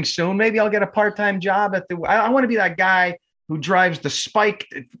retiring soon. Maybe I'll get a part-time job I want to be that guy who drives the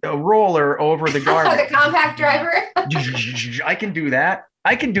spiked roller over the garbage. The compact driver. I can do that.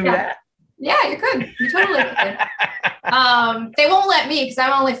 Yeah, you could. You totally could. They won't let me because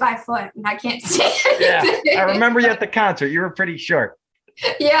I'm only 5 foot and I can't stand anything. Yeah, I remember you at the concert. You were pretty short.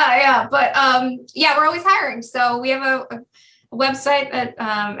 Yeah. But yeah, we're always hiring. So we have a website that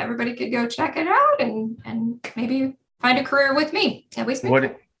everybody could go check it out and maybe find a career with me at Waste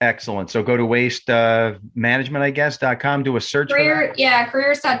Management. Excellent. So go to wastemanagement.com, do a search for that. Yeah,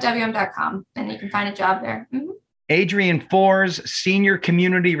 careers.wm.com, and you can find a job there. Mm-hmm. Adrienne Fors, Senior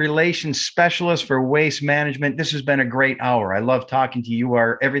Community Relations Specialist for Waste Management. This has been a great hour. I love talking to you. You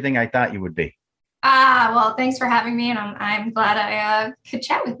are everything I thought you would be. Well, thanks for having me, and I'm glad I could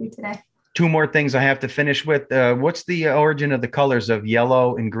chat with you today. 2 more things I have to finish with. What's the origin of the colors of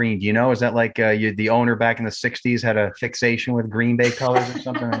yellow and green? Do you know? Is that like the owner back in the 60s had a fixation with Green Bay colors or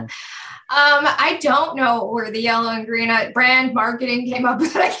something? I don't know where the yellow and green brand marketing came up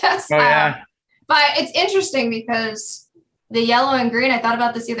with it, I guess. Oh, yeah. But it's interesting because the yellow and green, I thought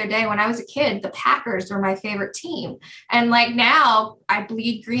about this the other day. When I was a kid, the Packers were my favorite team. And like now I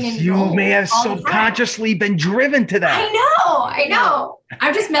bleed green and gold. You may have subconsciously been driven to that. I know.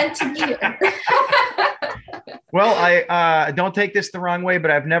 I'm just meant to be here. Well, I don't take this the wrong way,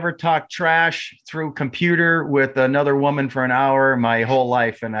 but I've never talked trash through computer with another woman for an hour my whole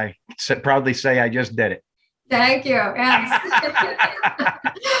life. And I proudly say I just did it. Thank you. Yes.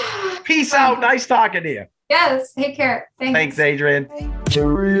 Peace out. Nice talking to you. Yes. Take care. Thanks, Adrienne.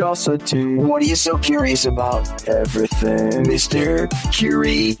 Curiosity. What are you so curious about? Everything, Mr.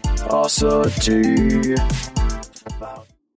 Curiosity.